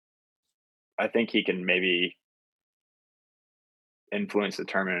 I think he can maybe influence the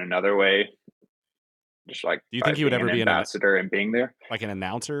tournament another way, just like Do you by think he would being ever an be ambassador and being there. like an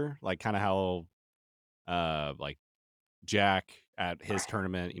announcer, like kind of how like Jack at his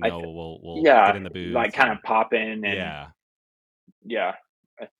tournament, I th- will get yeah, in the like booth kind and of pop in and yeah. yeah,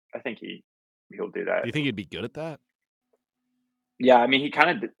 I think he'll do Do that. you think he'd be good at that? Yeah, I mean,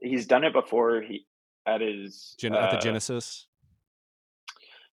 he's done it before. He at his At the Genesis?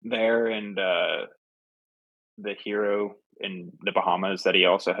 there and the Hero in the Bahamas that he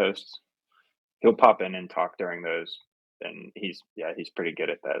also hosts. He'll pop in and talk during those, and he's pretty good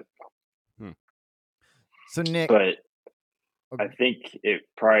at that. Hmm. So Nick, But I think it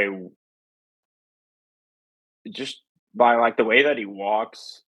probably just by like the way that he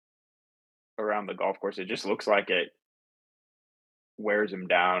walks around the golf course, it just looks like it wears him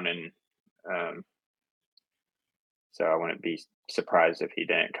down, and um, so I wouldn't be surprised if he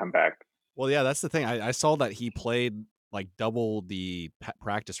didn't come back. Well, yeah, that's the thing. I saw that he played like double the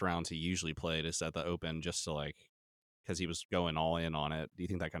practice rounds he usually played is at the Open, just to like because he was going all in on it. Do you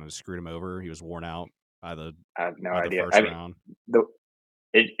think that kind of screwed him over? He was worn out by the I have no by the idea. first I mean, round. the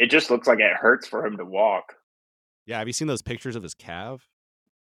it just looks like it hurts for him to walk. Yeah, have you seen those pictures of his calf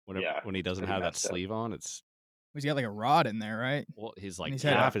Yeah, when he it's doesn't pretty have that messed up. sleeve on? It's He's got like a rod in there, right? well, his And like he's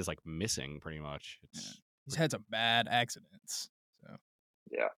had calf is like missing pretty much. yeah, It's he's had some bad accidents. So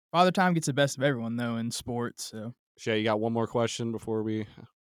Yeah. Father Time gets the best of everyone though in sports. So Shay, you got one more question before we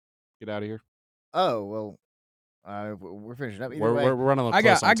get out of here? oh well, we're finishing up either way. We're running I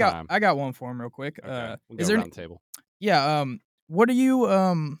close got on time. I got one for him real quick. Okay, we'll is go there around the table. yeah, what are you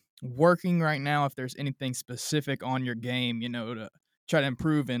working right now if there's anything specific on your game, to try to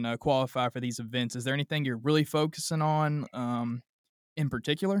improve and qualify for these events? Is there anything you're really focusing on in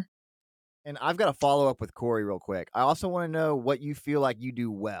particular? And I've got to follow up with Corey real quick. I also want to know what you feel like you do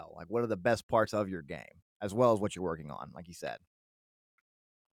well. Like, what are the best parts of your game, as well as what you're working on, like you said.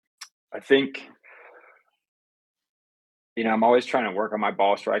 I think, I'm always trying to work on my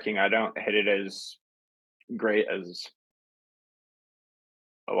ball striking. I don't hit it as great as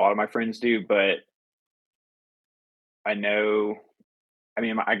a lot of my friends do, but I know,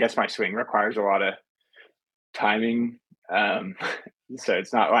 I guess my swing requires a lot of timing. Um, so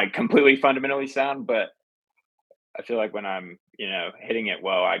it's not like completely fundamentally sound, but I feel like when I'm, hitting it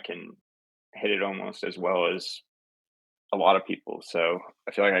well, I can hit it almost as well as a lot of people. So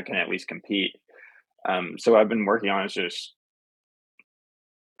I feel like I can at least compete. So I've been working on is just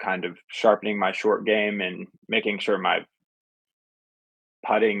kind of sharpening my short game and making sure my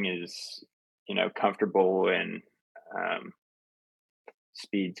putting is, comfortable and um,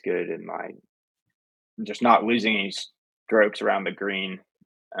 speed's good and like just not losing any strokes around the green.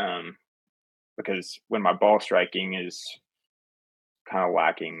 Um, because when my ball striking is kind of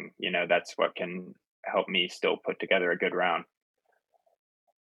lacking, that's what can help me still put together a good round.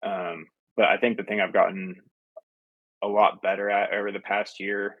 But I think the thing I've gotten a lot better at over the past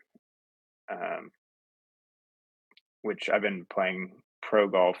year, um, which I've been playing pro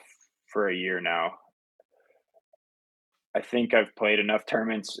golf for a year now. I think I've played enough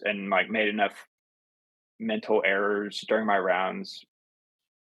tournaments and like made enough mental errors during my rounds,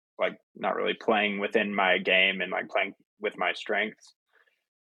 like not really playing within my game and like playing with my strengths.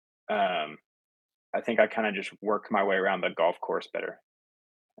 Um, I think I kind of just work my way around the golf course better,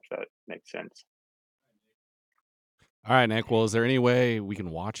 if that makes sense. All right, Nick. Well, is there any way we can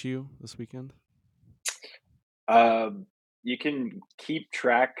watch you this weekend? You can keep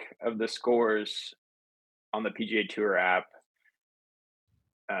track of the scores on the PGA Tour app.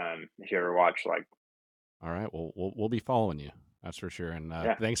 If you ever watch, like, All right. Well, we'll be following you. That's for sure. And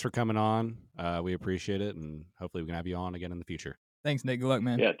yeah, thanks for coming on. We appreciate it, and hopefully we can have you on again in the future. Thanks, Nick. Good luck,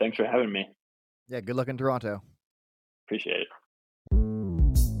 man. Yeah, thanks for having me. Yeah, good luck in Toronto. Appreciate it.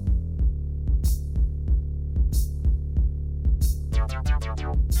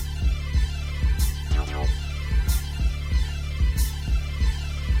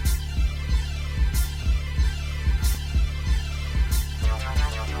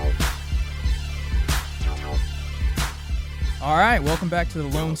 All right, welcome back to the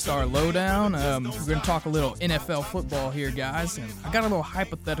Lone Star Lowdown. We're going to talk a little NFL football here, guys. And I got a little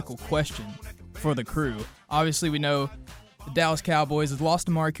hypothetical question for the crew. Obviously, we know the Dallas Cowboys have lost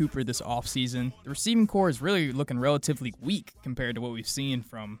Amari Cooper this offseason. The receiving core is really looking relatively weak compared to what we've seen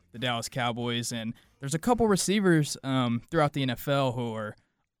from the Dallas Cowboys. And there's a couple receivers throughout the NFL who are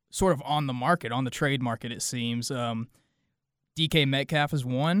sort of on the market, on the trade market, it seems. DK Metcalf is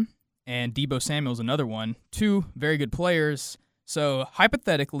one, and Deebo Samuel's another one. Two very good players. So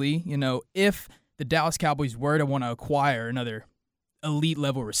hypothetically, if the Dallas Cowboys were to want to acquire another elite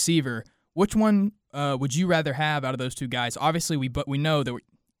level receiver, which one would you rather have out of those two guys? Obviously, we know that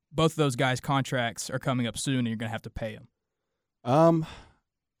both of those guys' contracts are coming up soon, and you're going to have to pay them.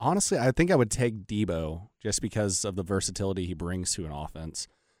 Honestly, I think I would take Deebo just because of the versatility he brings to an offense.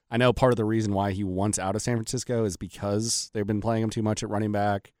 I know part of the reason why he wants out of San Francisco is because they've been playing him too much at running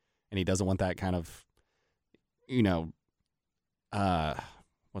back, and he doesn't want that kind of,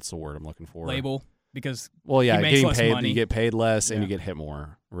 what's the word I'm looking for? Label. Because he makes getting less paid, money. you get paid less, and you get hit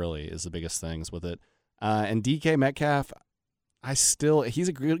more. Really, is the biggest things with it. And DK Metcalf, he's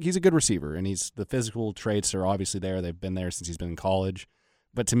a good receiver, and the physical traits are obviously there. They've been there since he's been in college,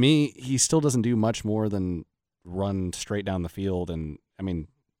 but to me, he still doesn't do much more than run straight down the field, and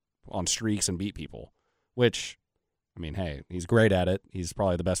on streaks and beat people. Which, hey, he's great at it. He's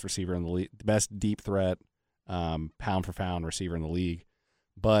probably the best receiver in the league, the best deep threat, pound for pound receiver in the league.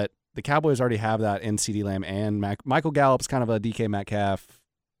 But the Cowboys already have that in CeeDee Lamb, and Michael Gallup's kind of a DK Metcalf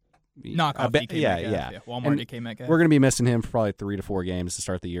knockoff. DK yeah, Metcalf. yeah. Walmart And DK Metcalf. We're going to be missing him for probably 3 to 4 games to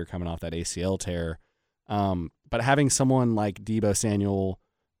start the year coming off that ACL tear. But having someone like Deebo Samuel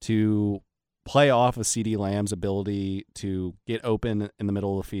to play off of CeeDee Lamb's ability to get open in the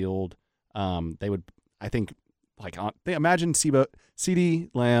middle of the field, they would, I think, imagine CeeDee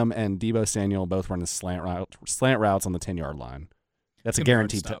Lamb and Deebo Samuel both running slant routes on the 10-yard line. That's a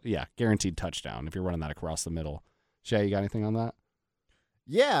guaranteed guaranteed touchdown if you're running that across the middle. Shay, you got anything on that?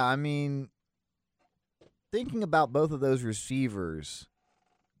 Yeah, thinking about both of those receivers,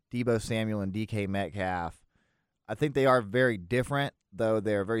 Deebo Samuel and DK Metcalf, I think they are very different, though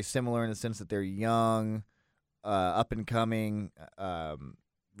they're very similar in the sense that they're young, up-and-coming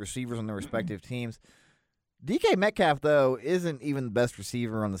receivers on their respective teams. DK Metcalf, though, isn't even the best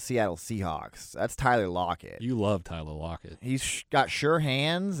receiver on the Seattle Seahawks. That's Tyler Lockett. You love Tyler Lockett. He's got sure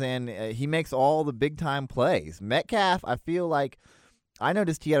hands, and he makes all the big-time plays. Metcalf, I feel like I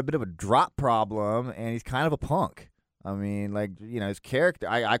noticed he had a bit of a drop problem, and he's kind of a punk. His character,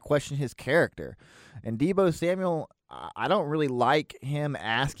 I question his character. And Deebo Samuel, I don't really like him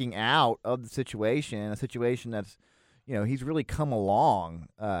asking out of the situation, a situation that's, he's really come along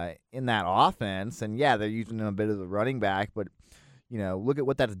in that offense. And, yeah, they're using him a bit as a running back, but, look at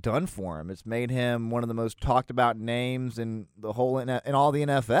what that's done for him. It's made him one of the most talked about names in the whole in all the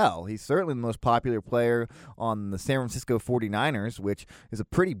NFL. He's certainly the most popular player on the San Francisco 49ers, which is a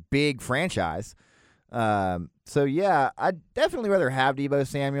pretty big franchise. So, yeah, I'd definitely rather have Deebo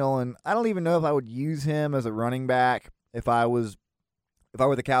Samuel, and I don't even know if I would use him as a running back if I were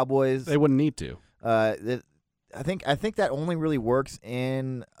the Cowboys. They wouldn't need to. I think that only really works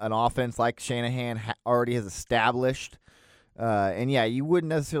in an offense like Shanahan already has established. And, yeah, you wouldn't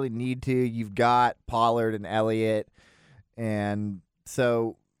necessarily need to. You've got Pollard and Elliott. And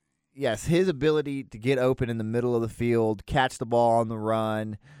so, yes, his ability to get open in the middle of the field, catch the ball on the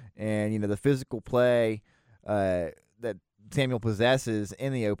run, and, the physical play that Samuel possesses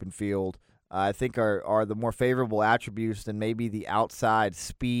in the open field, I think are the more favorable attributes than maybe the outside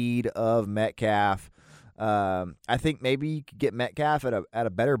speed of Metcalf. I think maybe you could get Metcalf at a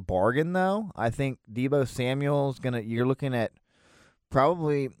better bargain, though. I think Deebo Samuel's you're looking at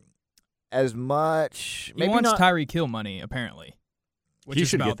probably as much. He wants Tyreek Hill money, apparently. Which he is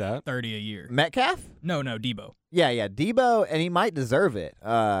should about get that. $30 a year. Metcalf? No, Deebo. Yeah, Deebo, and he might deserve it.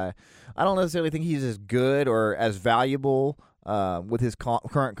 I don't necessarily think he's as good or as valuable with his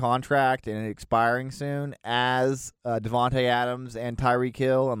current contract and it expiring soon as Devontae Adams and Tyreek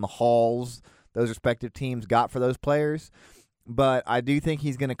Hill and the hauls those respective teams got for those players. But I do think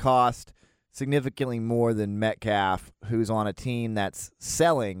he's going to cost significantly more than Metcalf, who's on a team that's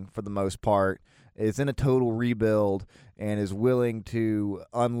selling for the most part, is in a total rebuild, and is willing to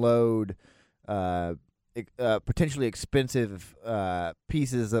unload potentially expensive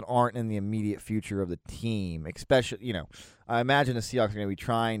pieces that aren't in the immediate future of the team. Especially, I imagine the Seahawks are going to be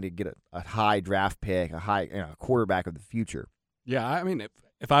trying to get a high draft pick, a quarterback of the future. Yeah, I mean,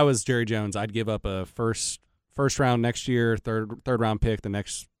 if I was Jerry Jones, I'd give up a first round next year, third round pick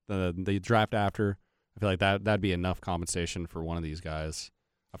the draft after. I feel like that'd be enough compensation for one of these guys.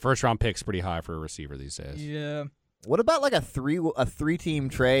 A first round pick's pretty high for a receiver these days. Yeah. What about like a three-team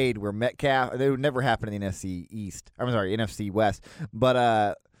trade where Metcalf? They would never happen in the NFC East. I'm sorry, NFC West.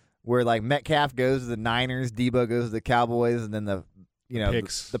 But where like Metcalf goes to the Niners, Debo goes to the Cowboys, and then the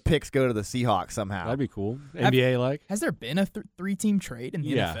picks go to the Seahawks somehow. That'd be cool. NBA like. Has there been a three-team trade in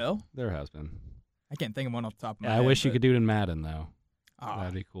the NFL? There has been. I can't think of one off the top of my head. I wish you could do it in Madden though. Oh,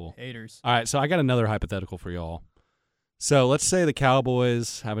 that'd be cool. Haters. All right, so I got another hypothetical for y'all. So let's say the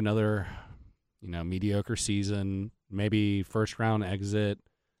Cowboys have another, mediocre season, maybe first round exit.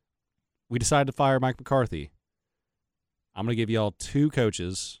 We decide to fire Mike McCarthy. I'm going to give y'all two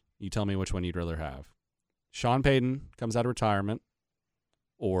coaches. You tell me which one you'd rather have. Sean Payton comes out of retirement,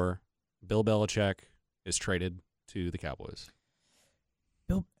 or Bill Belichick is traded to the Cowboys.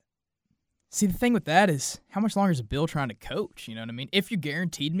 See, the thing with that is, how much longer is Bill trying to coach? You know what I mean? If you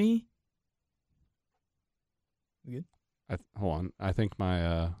guaranteed me. We good? Hold on. I think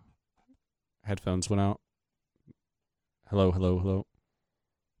my headphones went out. Hello.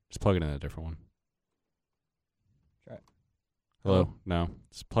 Just plug it in a different one. Try it. Hello? No.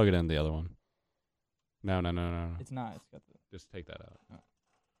 Just plug it in the other one. No. It's not. It's got the... Just take that out.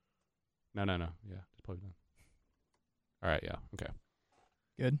 No. Yeah, just plug it in. All right, yeah. Okay.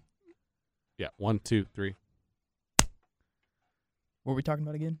 Good. Yeah, 1, 2, 3. What were we talking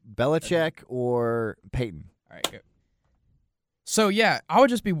about again? Belichick or Peyton? All right, go. So, yeah, I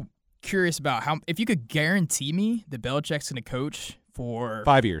would just be curious about if you could guarantee me that Belichick's going to coach for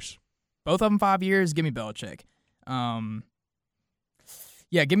 5 years. Both of them 5 years, give me Belichick. Yeah,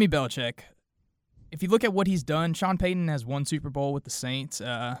 give me Belichick. If you look at what he's done, Sean Payton has won Super Bowl with the Saints.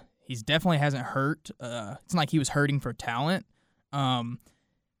 He's definitely hasn't hurt. It's not like he was hurting for talent.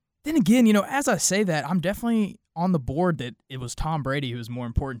 Then again, as I say that, I'm definitely on the board that it was Tom Brady who was more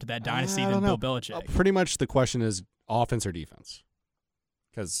important to that dynasty than Bill Belichick. Pretty much the question is offense or defense.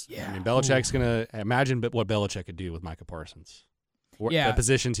 Because, Belichick's going to imagine what Belichick could do with Micah Parsons. The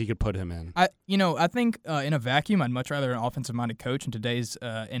positions he could put him in. I think in a vacuum, I'd much rather an offensive-minded coach in today's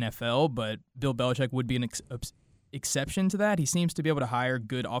NFL, but Bill Belichick would be an exception to that. He seems to be able to hire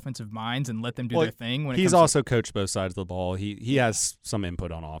good offensive minds and let them do their thing. He's also coached both sides of the ball. He has some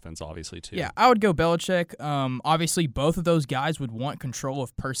input on offense, obviously, too. Yeah, I would go Belichick. Obviously, both of those guys would want control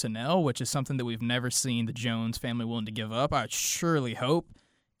of personnel, which is something that we've never seen the Jones family willing to give up. I surely hope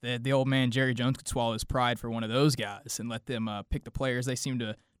that the old man Jerry Jones could swallow his pride for one of those guys and let them pick the players. They seem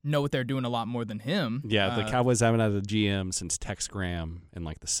to know what they're doing a lot more than him. Yeah, the Cowboys haven't had a GM since Tex Graham in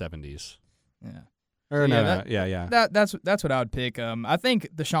like the 70s. Yeah. That's what I would pick. I think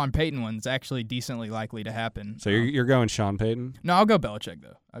the Sean Payton one's actually decently likely to happen. So you're going Sean Payton? No, I'll go Belichick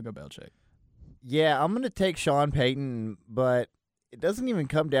though. I'll go Belichick. Yeah, I'm going to take Sean Payton, but it doesn't even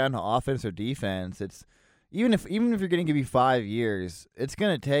come down to offense or defense. It's even if you're going to give you 5 years, it's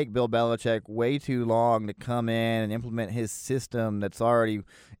going to take Bill Belichick way too long to come in and implement his system that's already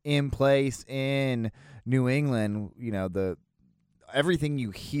in place in New England. Everything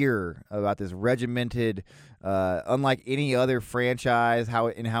you hear about this regimented, unlike any other franchise, how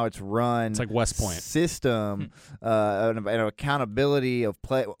it's run. It's like West Point system, and accountability of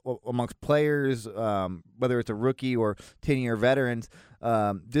play amongst players, whether it's a rookie or 10-year veterans.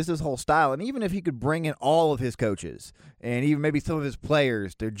 Just this whole style, and even if he could bring in all of his coaches and even maybe some of his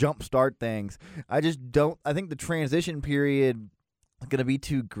players to jumpstart things, I just don't. I think the transition period going to be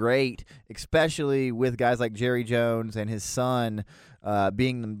too great, especially with guys like Jerry Jones and his son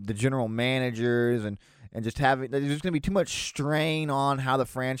being the general managers and just having – there's just going to be too much strain on how the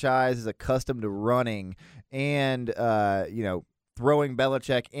franchise is accustomed to running and, throwing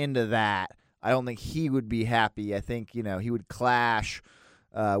Belichick into that. I don't think he would be happy. I think, he would clash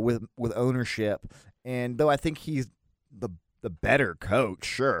with ownership. And though I think he's the better coach,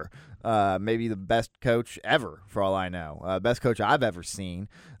 sure. Maybe the best coach ever, for all I know. Best coach I've ever seen.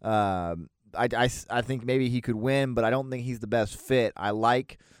 I think maybe he could win, but I don't think he's the best fit. I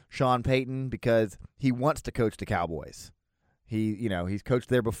like Sean Payton because he wants to coach the Cowboys. He's coached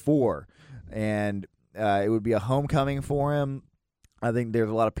there before, and it would be a homecoming for him. I think there's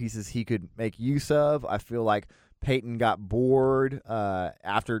a lot of pieces he could make use of. I feel like Payton got bored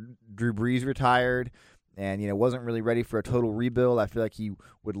after Drew Brees retired. And, wasn't really ready for a total rebuild. I feel like he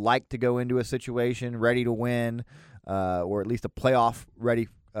would like to go into a situation ready to win, or at least a playoff-ready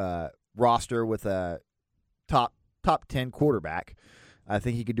roster with a top 10 quarterback. I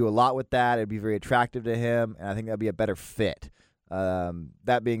think he could do a lot with that. It'd be very attractive to him, and I think that'd be a better fit.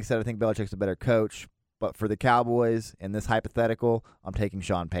 That being said, I think Belichick's a better coach. But for the Cowboys, in this hypothetical, I'm taking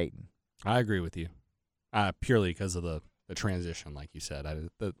Sean Payton. I agree with you, purely because of the transition, like you said.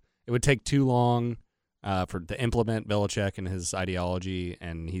 It would take too long to implement Belichick and his ideology,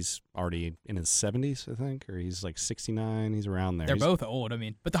 and he's already in his 70s, I think, or he's like 69. He's around there. They're both old. I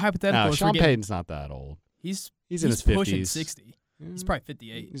mean, but the hypothetical is Sean Payton's not that old. He's in his 50s. Pushing 60. He's probably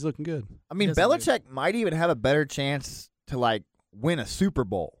 58. He's looking good. I mean, Belichick might even have a better chance to like win a Super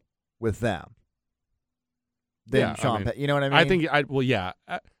Bowl with them than Sean Payton. You know what I mean? I think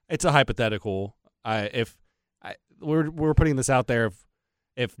it's a hypothetical. We're putting this out there.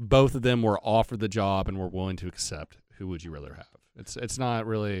 If both of them were offered the job and were willing to accept, who would you rather have? It's not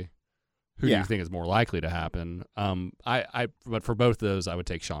really who do you think is more likely to happen. But for both of those, I would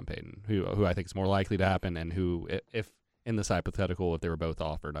take Sean Payton, who I think is more likely to happen, and who, if in this hypothetical, if they were both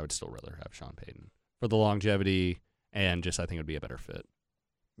offered, I would still rather have Sean Payton for the longevity and just I think it would be a better fit.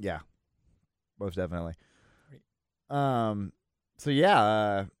 Yeah, most definitely. So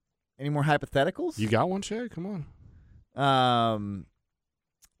yeah, any more hypotheticals? You got one, Shay? Come on.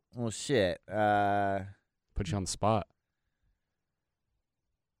 Well, shit. Put you on the spot.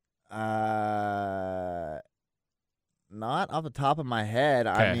 Not off the top of my head.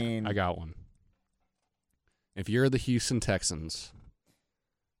 Okay, I mean, I got one. If you're the Houston Texans,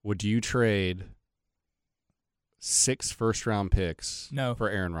 would you trade 6 first-round picks for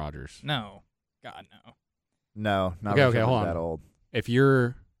Aaron Rodgers? No. God, no. No, not okay, hold on. that old. If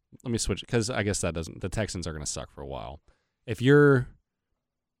you're, let me switch because I guess that doesn't. The Texans are going to suck for a while. If you're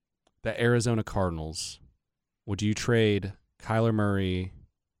the Arizona Cardinals, would you trade Kyler Murray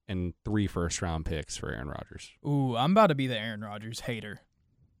and 3 first-round picks for Aaron Rodgers? Ooh, I'm about to be the Aaron Rodgers hater.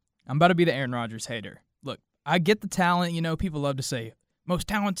 Look, I get the talent. You know, people love to say most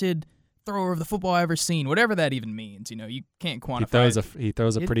talented thrower of the football I've ever seen, whatever that even means. You know, you can't quantify. He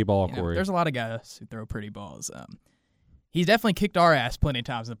throws a pretty ball, Corey. There's a lot of guys who throw pretty balls. He's definitely kicked our ass plenty of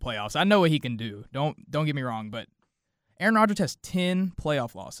times in the playoffs. I know what he can do. Don't get me wrong, but Aaron Rodgers has 10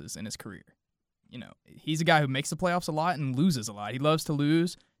 playoff losses in his career. You know, he's a guy who makes the playoffs a lot and loses a lot. He loves to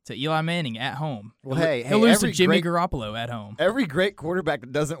lose to Eli Manning at home. Well, he'll lose to Jimmy Garoppolo at home. Every great quarterback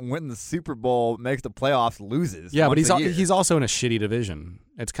that doesn't win the Super Bowl makes the playoffs loses. Yeah, but he's also in a shitty division.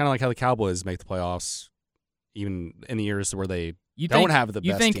 It's kind of like how the Cowboys make the playoffs, even in the years where they don't have the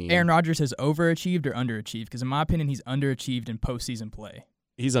best team. You think Aaron Rodgers has overachieved or underachieved? Because in my opinion, he's underachieved in postseason play.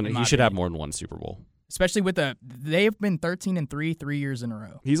 He should have more than one Super Bowl. Especially with they've been 13-3 3 years in a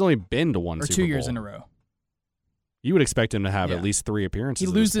row. He's only been to one Super Bowl. Or 2 years in a row. You would expect him to have at least 3 appearances.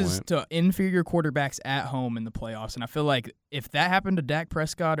 He loses to inferior quarterbacks at home in the playoffs, and I feel like if that happened to Dak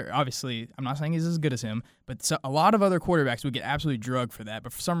Prescott, or obviously I'm not saying he's as good as him, but a lot of other quarterbacks would get absolutely drugged for that.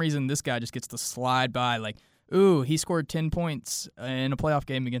 But for some reason, this guy just gets to slide by like, ooh, he scored 10 points in a playoff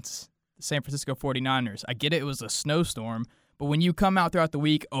game against the San Francisco 49ers. I get it was a snowstorm, but when you come out throughout the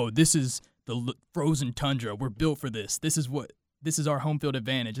week, oh, this is the frozen tundra. We're built for this. This is our home field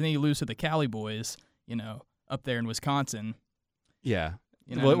advantage. And then you lose to the Cali boys, you know, up there in Wisconsin. Yeah.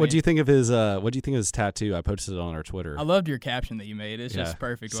 You know what do you think of his tattoo? I posted it on our Twitter. I loved your caption that you made. It's just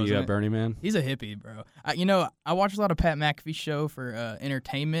perfect. See you Bernie Man? He's a hippie, bro. I watched a lot of Pat McAfee's show for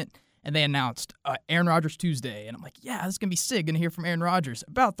entertainment, and they announced Aaron Rodgers Tuesday, and I'm like, yeah, this is gonna be sick. Gonna hear from Aaron Rodgers.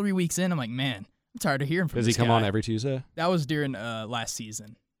 About 3 weeks in, I'm like, man, I'm tired of hearing from. Does he come on every Tuesday? That was during last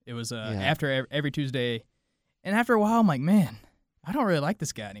season. It was after every Tuesday, and after a while, I'm like, man, I don't really like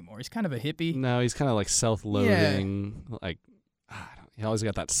this guy anymore. He's kind of a hippie. No, he's kind of like self-loathing. Yeah. Like he always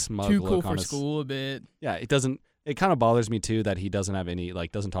got that smug look on his. Too cool for school a bit. Yeah, it doesn't. It kind of bothers me too that he doesn't have any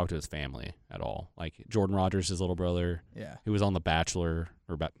doesn't talk to his family at all. Like Jordan Rodgers, his little brother, who was on The Bachelor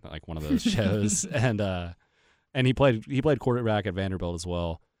or like one of those shows, and he played quarterback at Vanderbilt as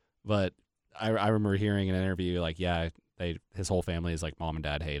well. But I remember hearing in an interview like, his whole family is like mom and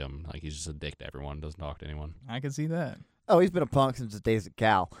dad hate him. Like he's just a dick to everyone, doesn't talk to anyone. I can see that. Oh, he's been a punk since his days at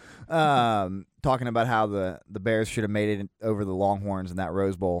Cal. Talking about how the Bears should have made it over the Longhorns in that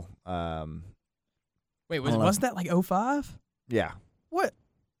Rose Bowl. Wait, wasn't that like 2005? Yeah. What?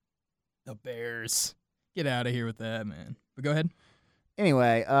 The Bears. Get out of here with that, man. But go ahead.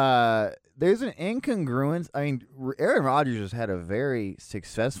 Anyway, there's an incongruence. I mean, Aaron Rodgers has had a very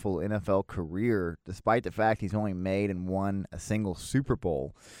successful NFL career, despite the fact he's only made and won a single Super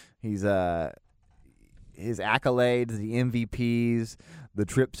Bowl. He's his accolades, the MVPs, the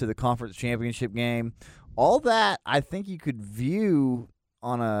trips to the conference championship game, all that I think you could view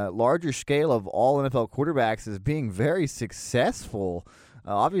on a larger scale of all NFL quarterbacks as being very successful.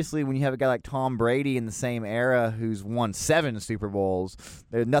 Obviously, when you have a guy like Tom Brady in the same era who's won 7 Super Bowls,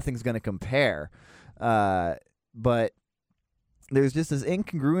 nothing's going to compare. But there's just this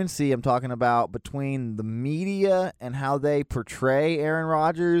incongruency I'm talking about between the media and how they portray Aaron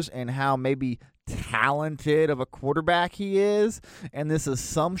Rodgers and how maybe talented of a quarterback he is, and this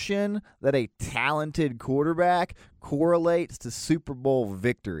assumption that a talented quarterback correlates to Super Bowl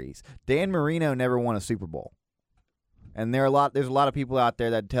victories. Dan Marino never won a Super Bowl. And there's a lot of people out there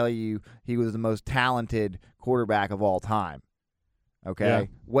that tell you he was the most talented quarterback of all time. Okay? Yeah.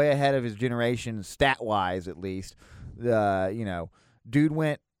 Way ahead of his generation, stat-wise at least. Dude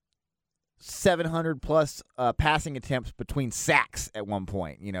went 700 plus passing attempts between sacks at one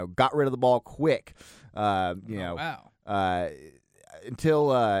point. Got rid of the ball quick. Wow.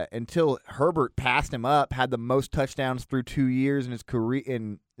 Until Herbert passed him up, had the most touchdowns through 2 years in his career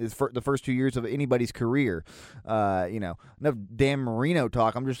the first 2 years of anybody's career. Enough Dan Marino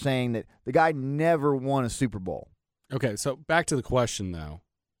talk. I'm just saying that the guy never won a Super Bowl. Okay, so back to the question though,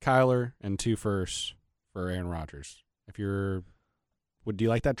 Kyler and 2 firsts for Aaron Rodgers. Would you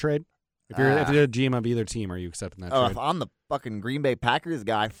like that trade? If you're a GM of either team, are you accepting that trade? If I'm the fucking Green Bay Packers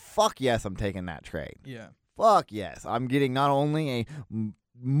guy, fuck yes, I'm taking that trade. Yeah. Fuck yes. I'm getting not only a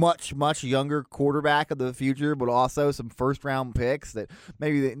much, much younger quarterback of the future, but also some first-round picks that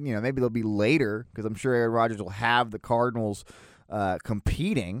maybe they'll be later, because I'm sure Aaron Rodgers will have the Cardinals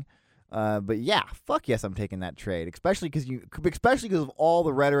competing. But yeah, fuck yes, I'm taking that trade, especially because of all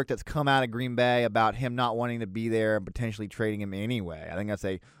the rhetoric that's come out of Green Bay about him not wanting to be there and potentially trading him anyway. I think that's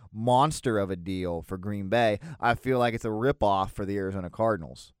a monster of a deal for Green Bay. I feel like it's a ripoff for the Arizona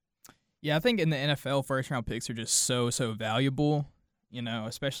Cardinals. Yeah, I think in the NFL, first-round picks are just so valuable,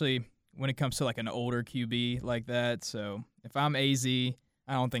 especially when it comes to like an older QB like that. So if I'm AZ, I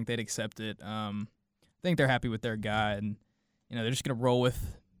don't think they'd accept it. I think they're happy with their guy, and they're just going to roll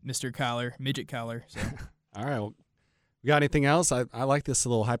with Mr. Kyler, Midget Kyler. So. All right. Well, we got anything else? I like this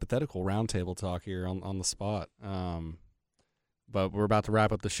little hypothetical roundtable talk here on the spot. But we're about to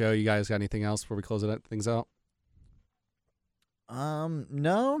wrap up the show. You guys got anything else before we close things out?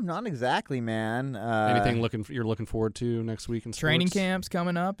 No, not exactly, man. Anything you're looking forward to next week in sports? Training camp's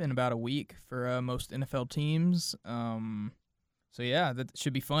coming up in about a week for most NFL teams. So yeah, that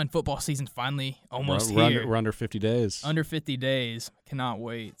should be fun. Football season's finally almost here. We're under 50 days. Under 50 days. Cannot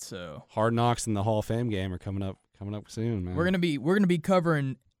wait. So Hard Knocks and the Hall of Fame game are coming up soon, man. we're gonna be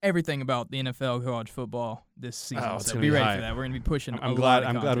covering everything about the NFL college football this season. Oh, so be ready for that. We're gonna be pushing. I'm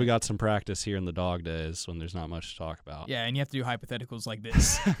glad we got some practice here in the dog days when there's not much to talk about. Yeah, and you have to do hypotheticals like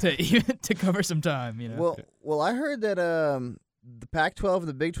this to cover some time. Well, I heard that the Pac-12 and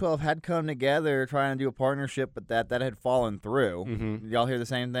the Big 12 had come together trying to do a partnership, but that had fallen through. Mm-hmm. Did y'all hear the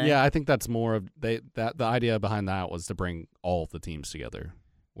same thing? Yeah, I think that's more of the idea behind that was to bring all of the teams together,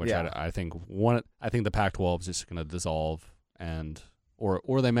 which Yeah. I think the Pac-12 is just going to dissolve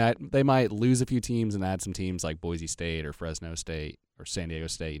or they might lose a few teams and add some teams like Boise State or Fresno State or San Diego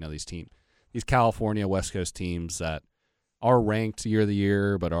State. These California West Coast teams that are ranked year to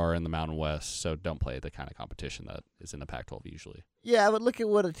year but are in the Mountain West, so don't play the kind of competition that is in the Pac-12 usually. Yeah, but look at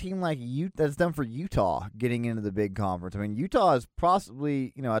what a team like that's done for Utah getting into the big conference. I mean, Utah is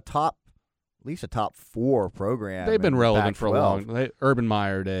possibly at least a top 4 program. They've been relevant Pac-12. for a long. Urban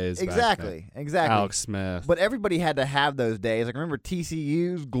Meyer days. Exactly. Alex Smith. But everybody had to have those days. Like, remember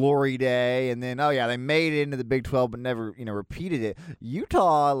TCU's glory day, and then they made it into the Big 12, but never repeated it.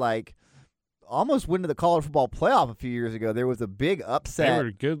 Utah almost went to the college football playoff a few years ago. There was a big upset. They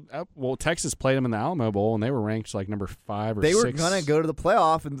were good. Well, Texas played them in the Alamo Bowl, and they were ranked like number 5 or 6. They were going to go to the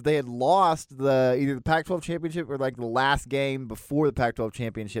playoff, and they had lost either the Pac-12 championship or like the last game before the Pac-12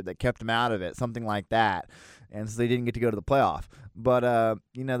 championship that kept them out of it, something like that. And so they didn't get to go to the playoff. But,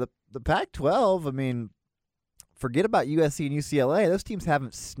 the Pac-12, I mean, forget about USC and UCLA. Those teams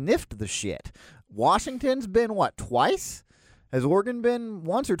haven't sniffed the shit. Washington's been, twice? Has Oregon been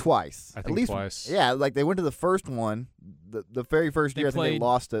once or twice? I think at least twice. Yeah, like they went to the first one, the very first year. I think they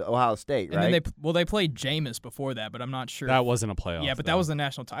lost to Ohio State, right? And then they played Jameis before that, but I'm not sure. That wasn't a playoff. Yeah, but that was the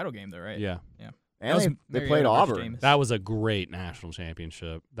national title game, though, right? Yeah. And they played Auburn. That was a great national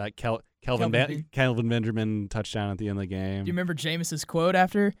championship. That Kelvin Benjamin touchdown at the end of the game. Do you remember Jameis's quote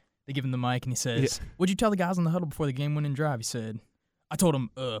after? They give him the mic, and he says, "What'd you tell the guys on the huddle before the game-winning drive?" He said, "I told them,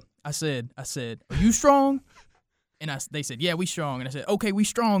 I said, are you strong?" And they said, "Yeah, we strong." And I said, "Okay, we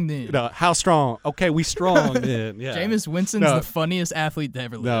strong then." No, how strong? Okay, we strong then. Yeah. Jameis Winston's the funniest athlete to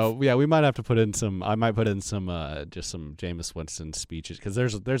ever live. No, yeah, we might have to put in some. I might put in some just some Jameis Winston speeches because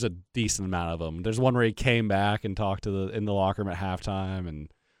there's a decent amount of them. There's one where he came back and talked in the locker room at halftime,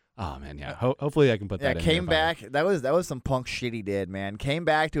 and Oh man, yeah. Hopefully I can put that in. Came back. That was some punk shit he did, man. Came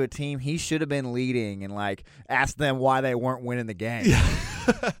back to a team he should have been leading and like asked them why they weren't winning the game. Yeah.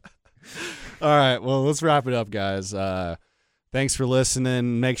 All right, well, let's wrap it up, guys. Thanks for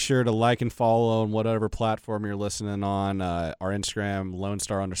listening. Make sure to like and follow on whatever platform you're listening on. Our Instagram,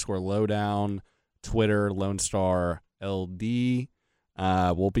 LoneStar_Lowdown, Twitter, LoneStar LD.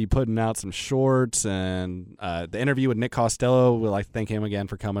 We'll be putting out some shorts and the interview with Nick Costello. We'd like to thank him again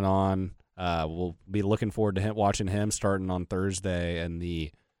for coming on. We'll be looking forward to watching him starting on Thursday in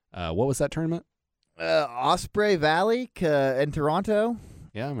the what was that tournament? Osprey Valley in Toronto.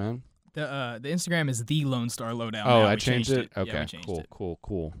 Yeah, man. The Instagram is the LoneStar Lowdown. Oh, now. I We changed it? Yeah, Okay, we changed it.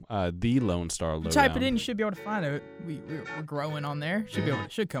 cool. The LoneStar Lowdown. Type it in, you should be able to find it. We're growing on there.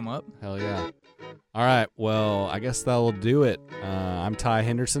 Should come up. Hell yeah. All right, well, I guess that'll do it. I'm Ty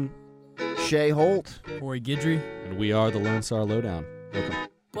Henderson. Shay Holt. Corey Guidry. And we are the LoneStar Lowdown. Welcome.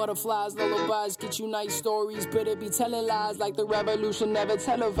 Butterflies, lullabies, get you nice stories. Better be telling lies like the revolution never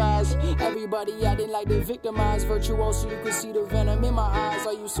televised. Everybody acting like they victimized. Virtuoso, you can see the venom in my eyes.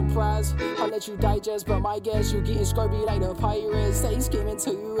 Are you surprised? I'll let you digest, but my guess you getting scurvy like the pirates. Stay skimming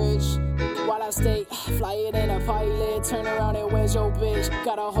till you rich. While I stay flying in a pilot. Turn around and where's your bitch?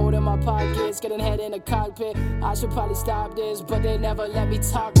 Got a hold in my pockets, getting head in the cockpit. I should probably stop this, but they never let me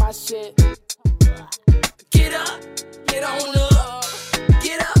talk my shit. Get up, get on up.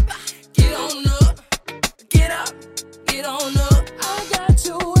 Get up, get on up, get up, get on up. I got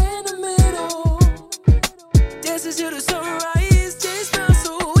you in the middle. Dancing to the sunrise, just felt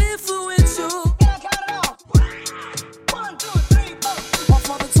so influential. Yeah, count it off. 1, 2, 3, 4. My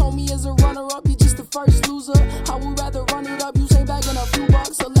father told me as a runner-up, you're just the first loser. I would rather run it up, you say bagging a few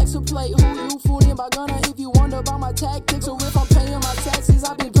bucks. Alexa play, who you fooling by gunner? If you wonder about my tactics or if I'm paying my taxes,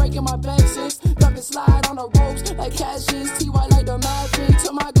 I've been breaking my back since. Duck and slide on the ropes like Cassius, T.Y. like the Maverick.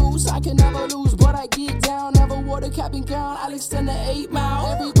 To my goose, I can never lose, but I get down. Never wore the cap and gown, I'll extend the 8 mile.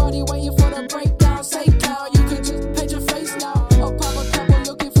 Everybody waiting for the breakdown, say down. You could just paint your face now. Or pop a couple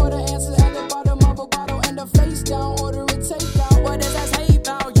looking for the answer at the bottom of a bottle and the face down. Order it, take down. What does that say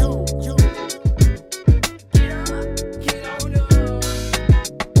about you? Get up, get on up.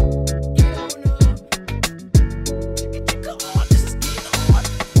 Get on up. Come on, this is get on.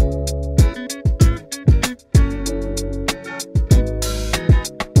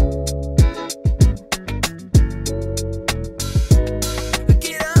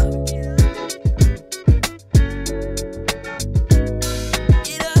 Get up, get up.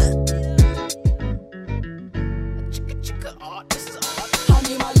 Oh, this is odd. I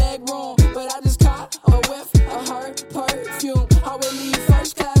need my leg room, but I just caught a whiff of her perfume. I would leave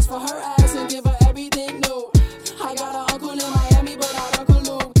first class for her ass and give her everything new. I got an uncle in Miami, but not Uncle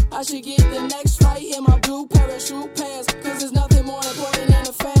Luke. I should get the next flight in my blue parachute pants, cause there's nothing more important than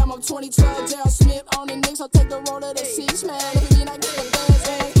the fam. I'm 2012 Dale Smith on the Knicks, I'll take the road of the 6 man. If it mean I get the best,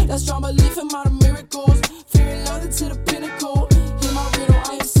 hey, that's strong belief in my miracles. Fearing nothing to the pinnacle. Hear my riddle,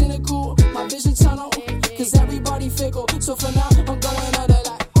 I ain't cynical. My vision tunnel, cause everybody fickle. So for now